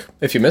work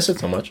if you miss it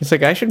so much. He's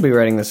like, I should be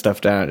writing this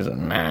stuff down. He's like,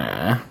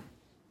 nah.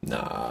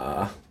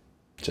 Nah.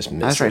 Just I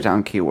miss just write it.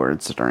 down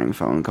keywords during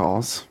phone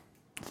calls.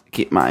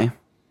 Keep my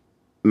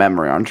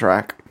memory on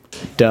track.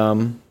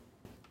 Dumb.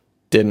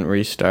 Didn't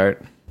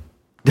restart.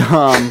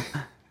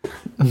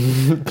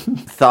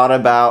 Thought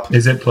about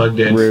Is it plugged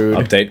in? Rude.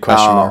 Update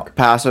question mark.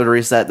 password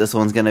reset. This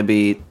one's gonna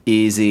be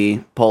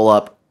easy. Pull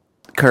up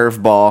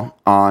curveball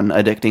on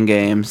addicting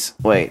games.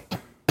 Wait.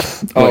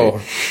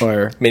 Oh,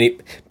 Or mini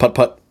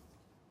putt.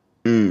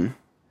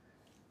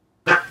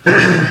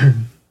 I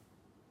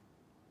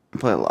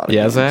play a lot of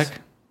yeah, games. Zach.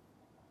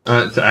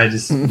 So I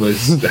just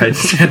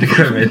had to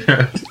clear my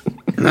throat.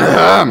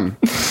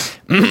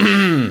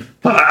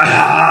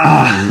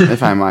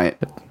 If I might.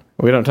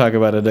 We don't talk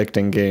about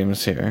addicting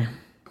games here.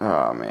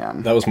 Oh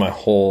man. That was my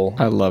whole.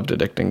 I loved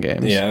addicting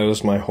games. Yeah, it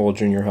was my whole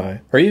junior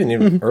high, or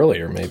even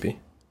earlier, maybe.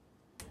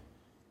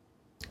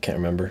 Can't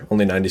remember.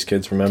 Only 90s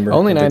kids remember.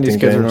 Only addicting 90s kids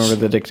games. remember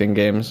the addicting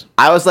games.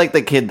 I was like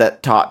the kid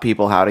that taught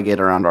people how to get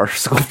around our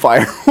school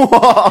firewall.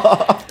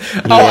 Oh,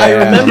 I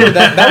remember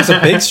that. That was a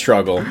big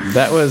struggle.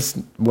 That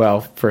was, well,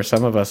 for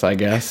some of us, I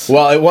guess.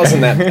 Well, it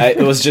wasn't that.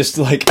 It was just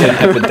like an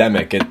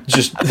epidemic. It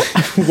just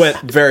went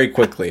very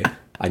quickly.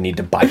 I need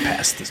to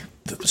bypass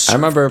this. I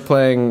remember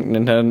playing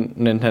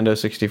Nintendo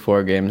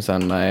 64 games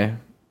on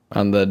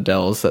the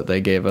Dells that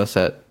they gave us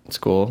at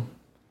school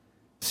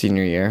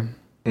senior year.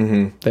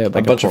 Mm-hmm. They had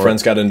like a bunch of port.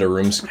 friends got into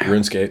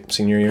RuneScape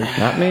senior year.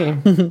 Not me.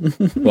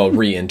 Well,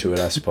 into it,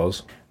 I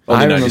suppose.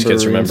 Only I 90s remember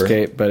kids remember.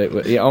 RuneScape, but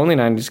only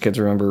 90s kids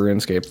remember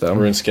RuneScape though.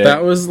 RuneScape.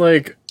 That was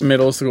like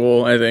middle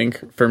school, I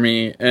think, for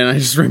me. And I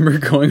just remember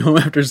going home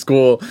after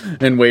school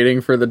and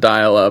waiting for the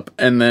dial up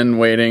and then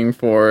waiting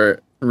for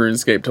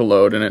RuneScape to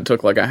load. And it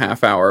took like a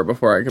half hour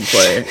before I could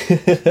play.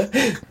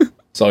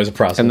 It's always a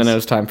process. And then it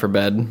was time for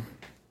bed.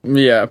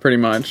 Yeah, pretty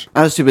much.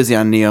 I was too busy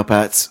on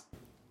Neopets.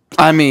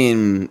 I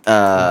mean,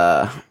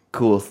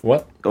 cool.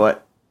 What?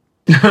 What?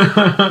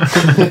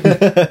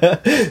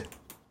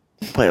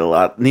 Played a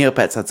lot.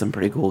 Neopets had some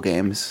pretty cool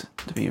games,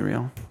 to be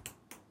real.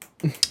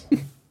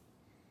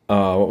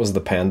 What was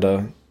the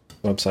Panda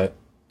website?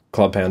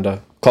 Club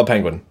Panda? Club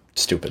Penguin.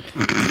 Stupid.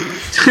 Club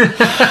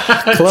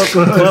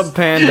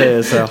Panda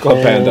is a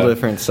whole Panda.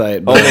 different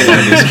site. Only But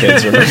 90s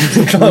kids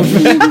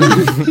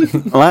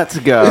remember. Let's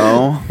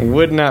go.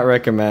 would not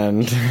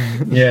recommend.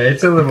 Yeah,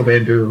 it's a little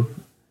bamboo.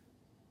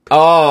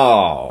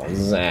 Oh,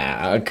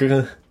 Zach.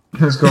 I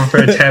was going for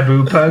a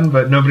taboo pun,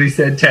 but nobody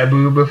said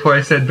taboo before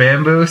I said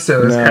bamboo,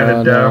 so it was kind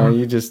of dumb.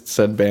 you just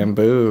said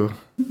bamboo.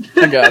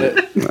 I got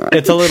it.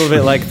 It's a little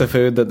bit like the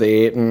food that they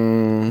ate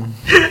in...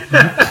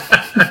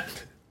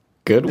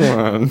 Good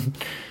one.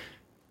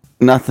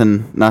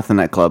 Nothing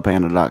at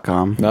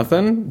clubpanda.com.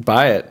 Nothing?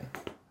 Buy it.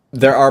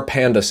 There are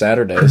Panda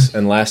Saturdays,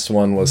 and last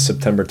one was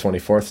September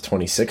 24th,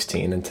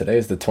 2016, and today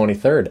is the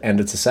 23rd, and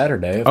it's a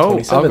Saturday of Oh,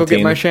 2017. I'll go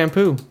get my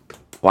shampoo.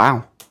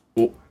 Wow.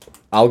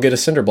 I'll get a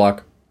cinder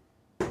block.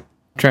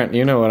 Trent,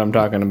 you know what I'm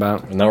talking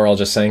about. And now we're all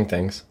just saying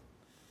things.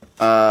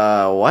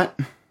 What?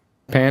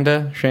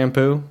 Panda,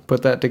 shampoo,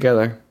 put that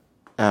together.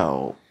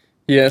 Oh.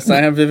 Yes, I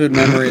have vivid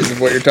memories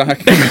of what you're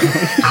talking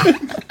about.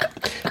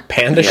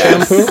 Panda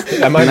shampoo?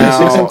 Am I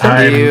missing something?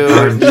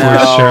 I'm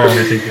for sure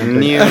missing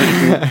something.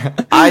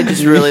 I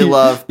just really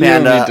love You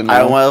don't Panda. need to know.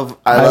 I love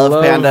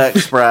love- Panda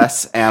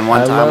Express, and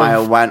one I time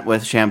love- I went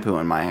with shampoo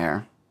in my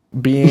hair.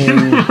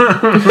 Being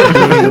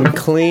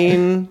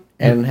clean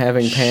and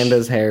having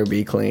Panda's hair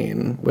be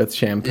clean with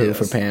shampoo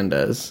for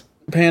pandas.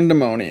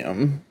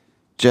 Pandemonium.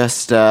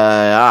 Just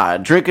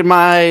drinking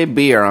my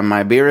beer on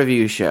my beer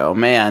review show.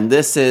 Man,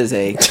 this is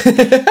a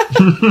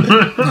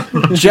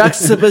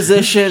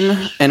juxtaposition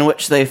in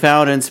which they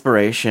found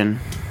inspiration.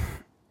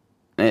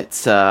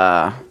 It's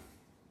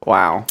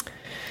wow.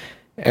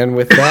 And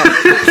with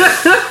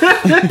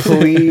that,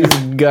 please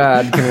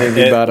God, can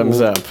we be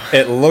bottoms up?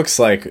 It looks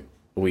like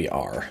we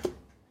are.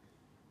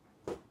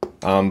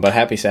 But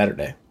happy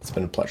Saturday. It's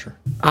been a pleasure.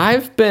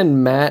 I've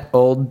been Matt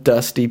Old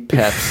Dusty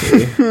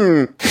Pepsi.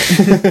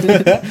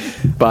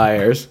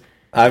 Buyers.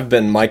 I've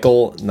been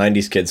Michael,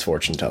 90s Kids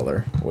fortune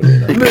teller. What do you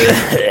know?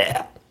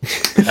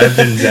 I've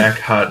been Zach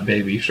Hot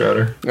Baby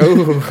Schroeder.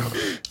 Ooh.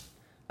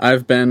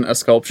 I've been a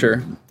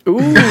sculpture.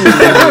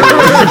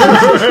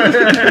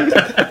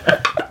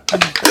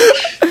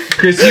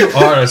 Chris, you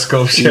are a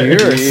sculpture.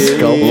 You're a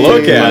sculptor.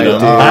 Look at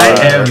him. I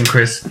am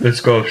Chris the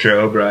Sculpture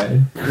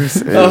O'Brien. This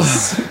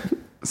is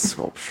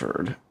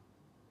sculptured.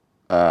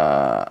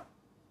 I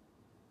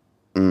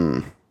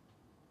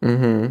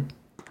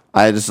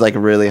just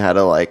really had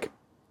to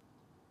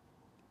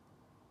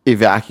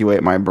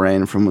evacuate my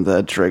brain from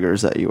the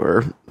triggers that you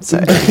were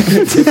saying.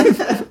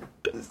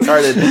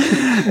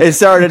 It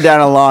started down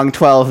a long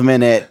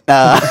 12-minute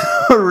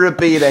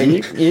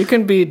repeating. You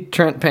can be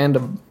Trent Panda.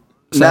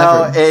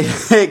 No,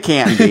 Safford. it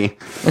can't be.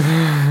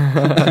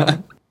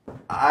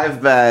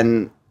 I've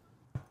been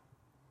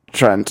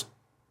Trent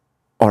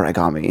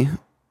Origami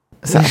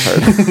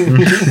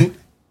Safford.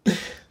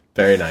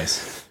 Very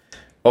nice.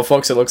 Well,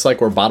 folks, it looks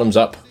like we're bottoms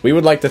up. We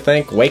would like to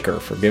thank Waker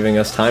for giving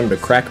us time to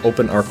crack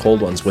open our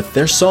cold ones with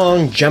their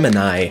song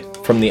Gemini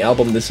from the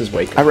album This Is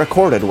Waker. I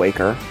recorded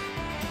Waker.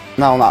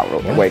 No, not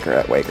Waker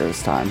at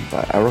Waker's time,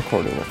 but I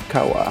recorded with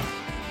Koa.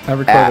 I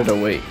recorded a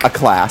week. A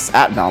class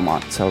at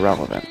Belmont, so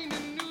relevant.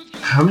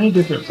 How many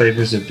different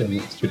flavors of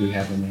donuts do we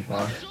have in the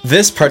bar?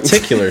 This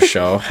particular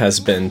show has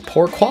been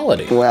poor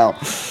quality. Well,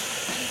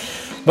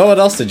 But what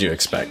else did you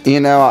expect?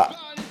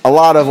 a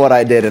lot of what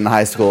I did in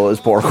high school was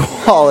poor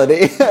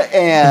quality,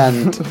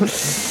 and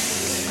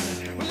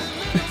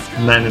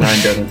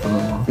 99 donuts on the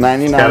wall.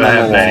 99 Gotta on the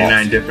have wall.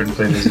 99 different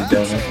flavors of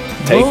donut.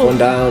 Take one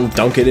down,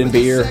 dunk it in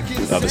beer.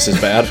 Oh, this is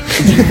bad.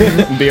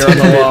 Beer on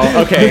the wall.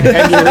 Okay,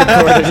 end your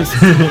recordings.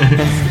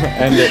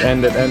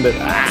 End it.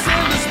 Ah.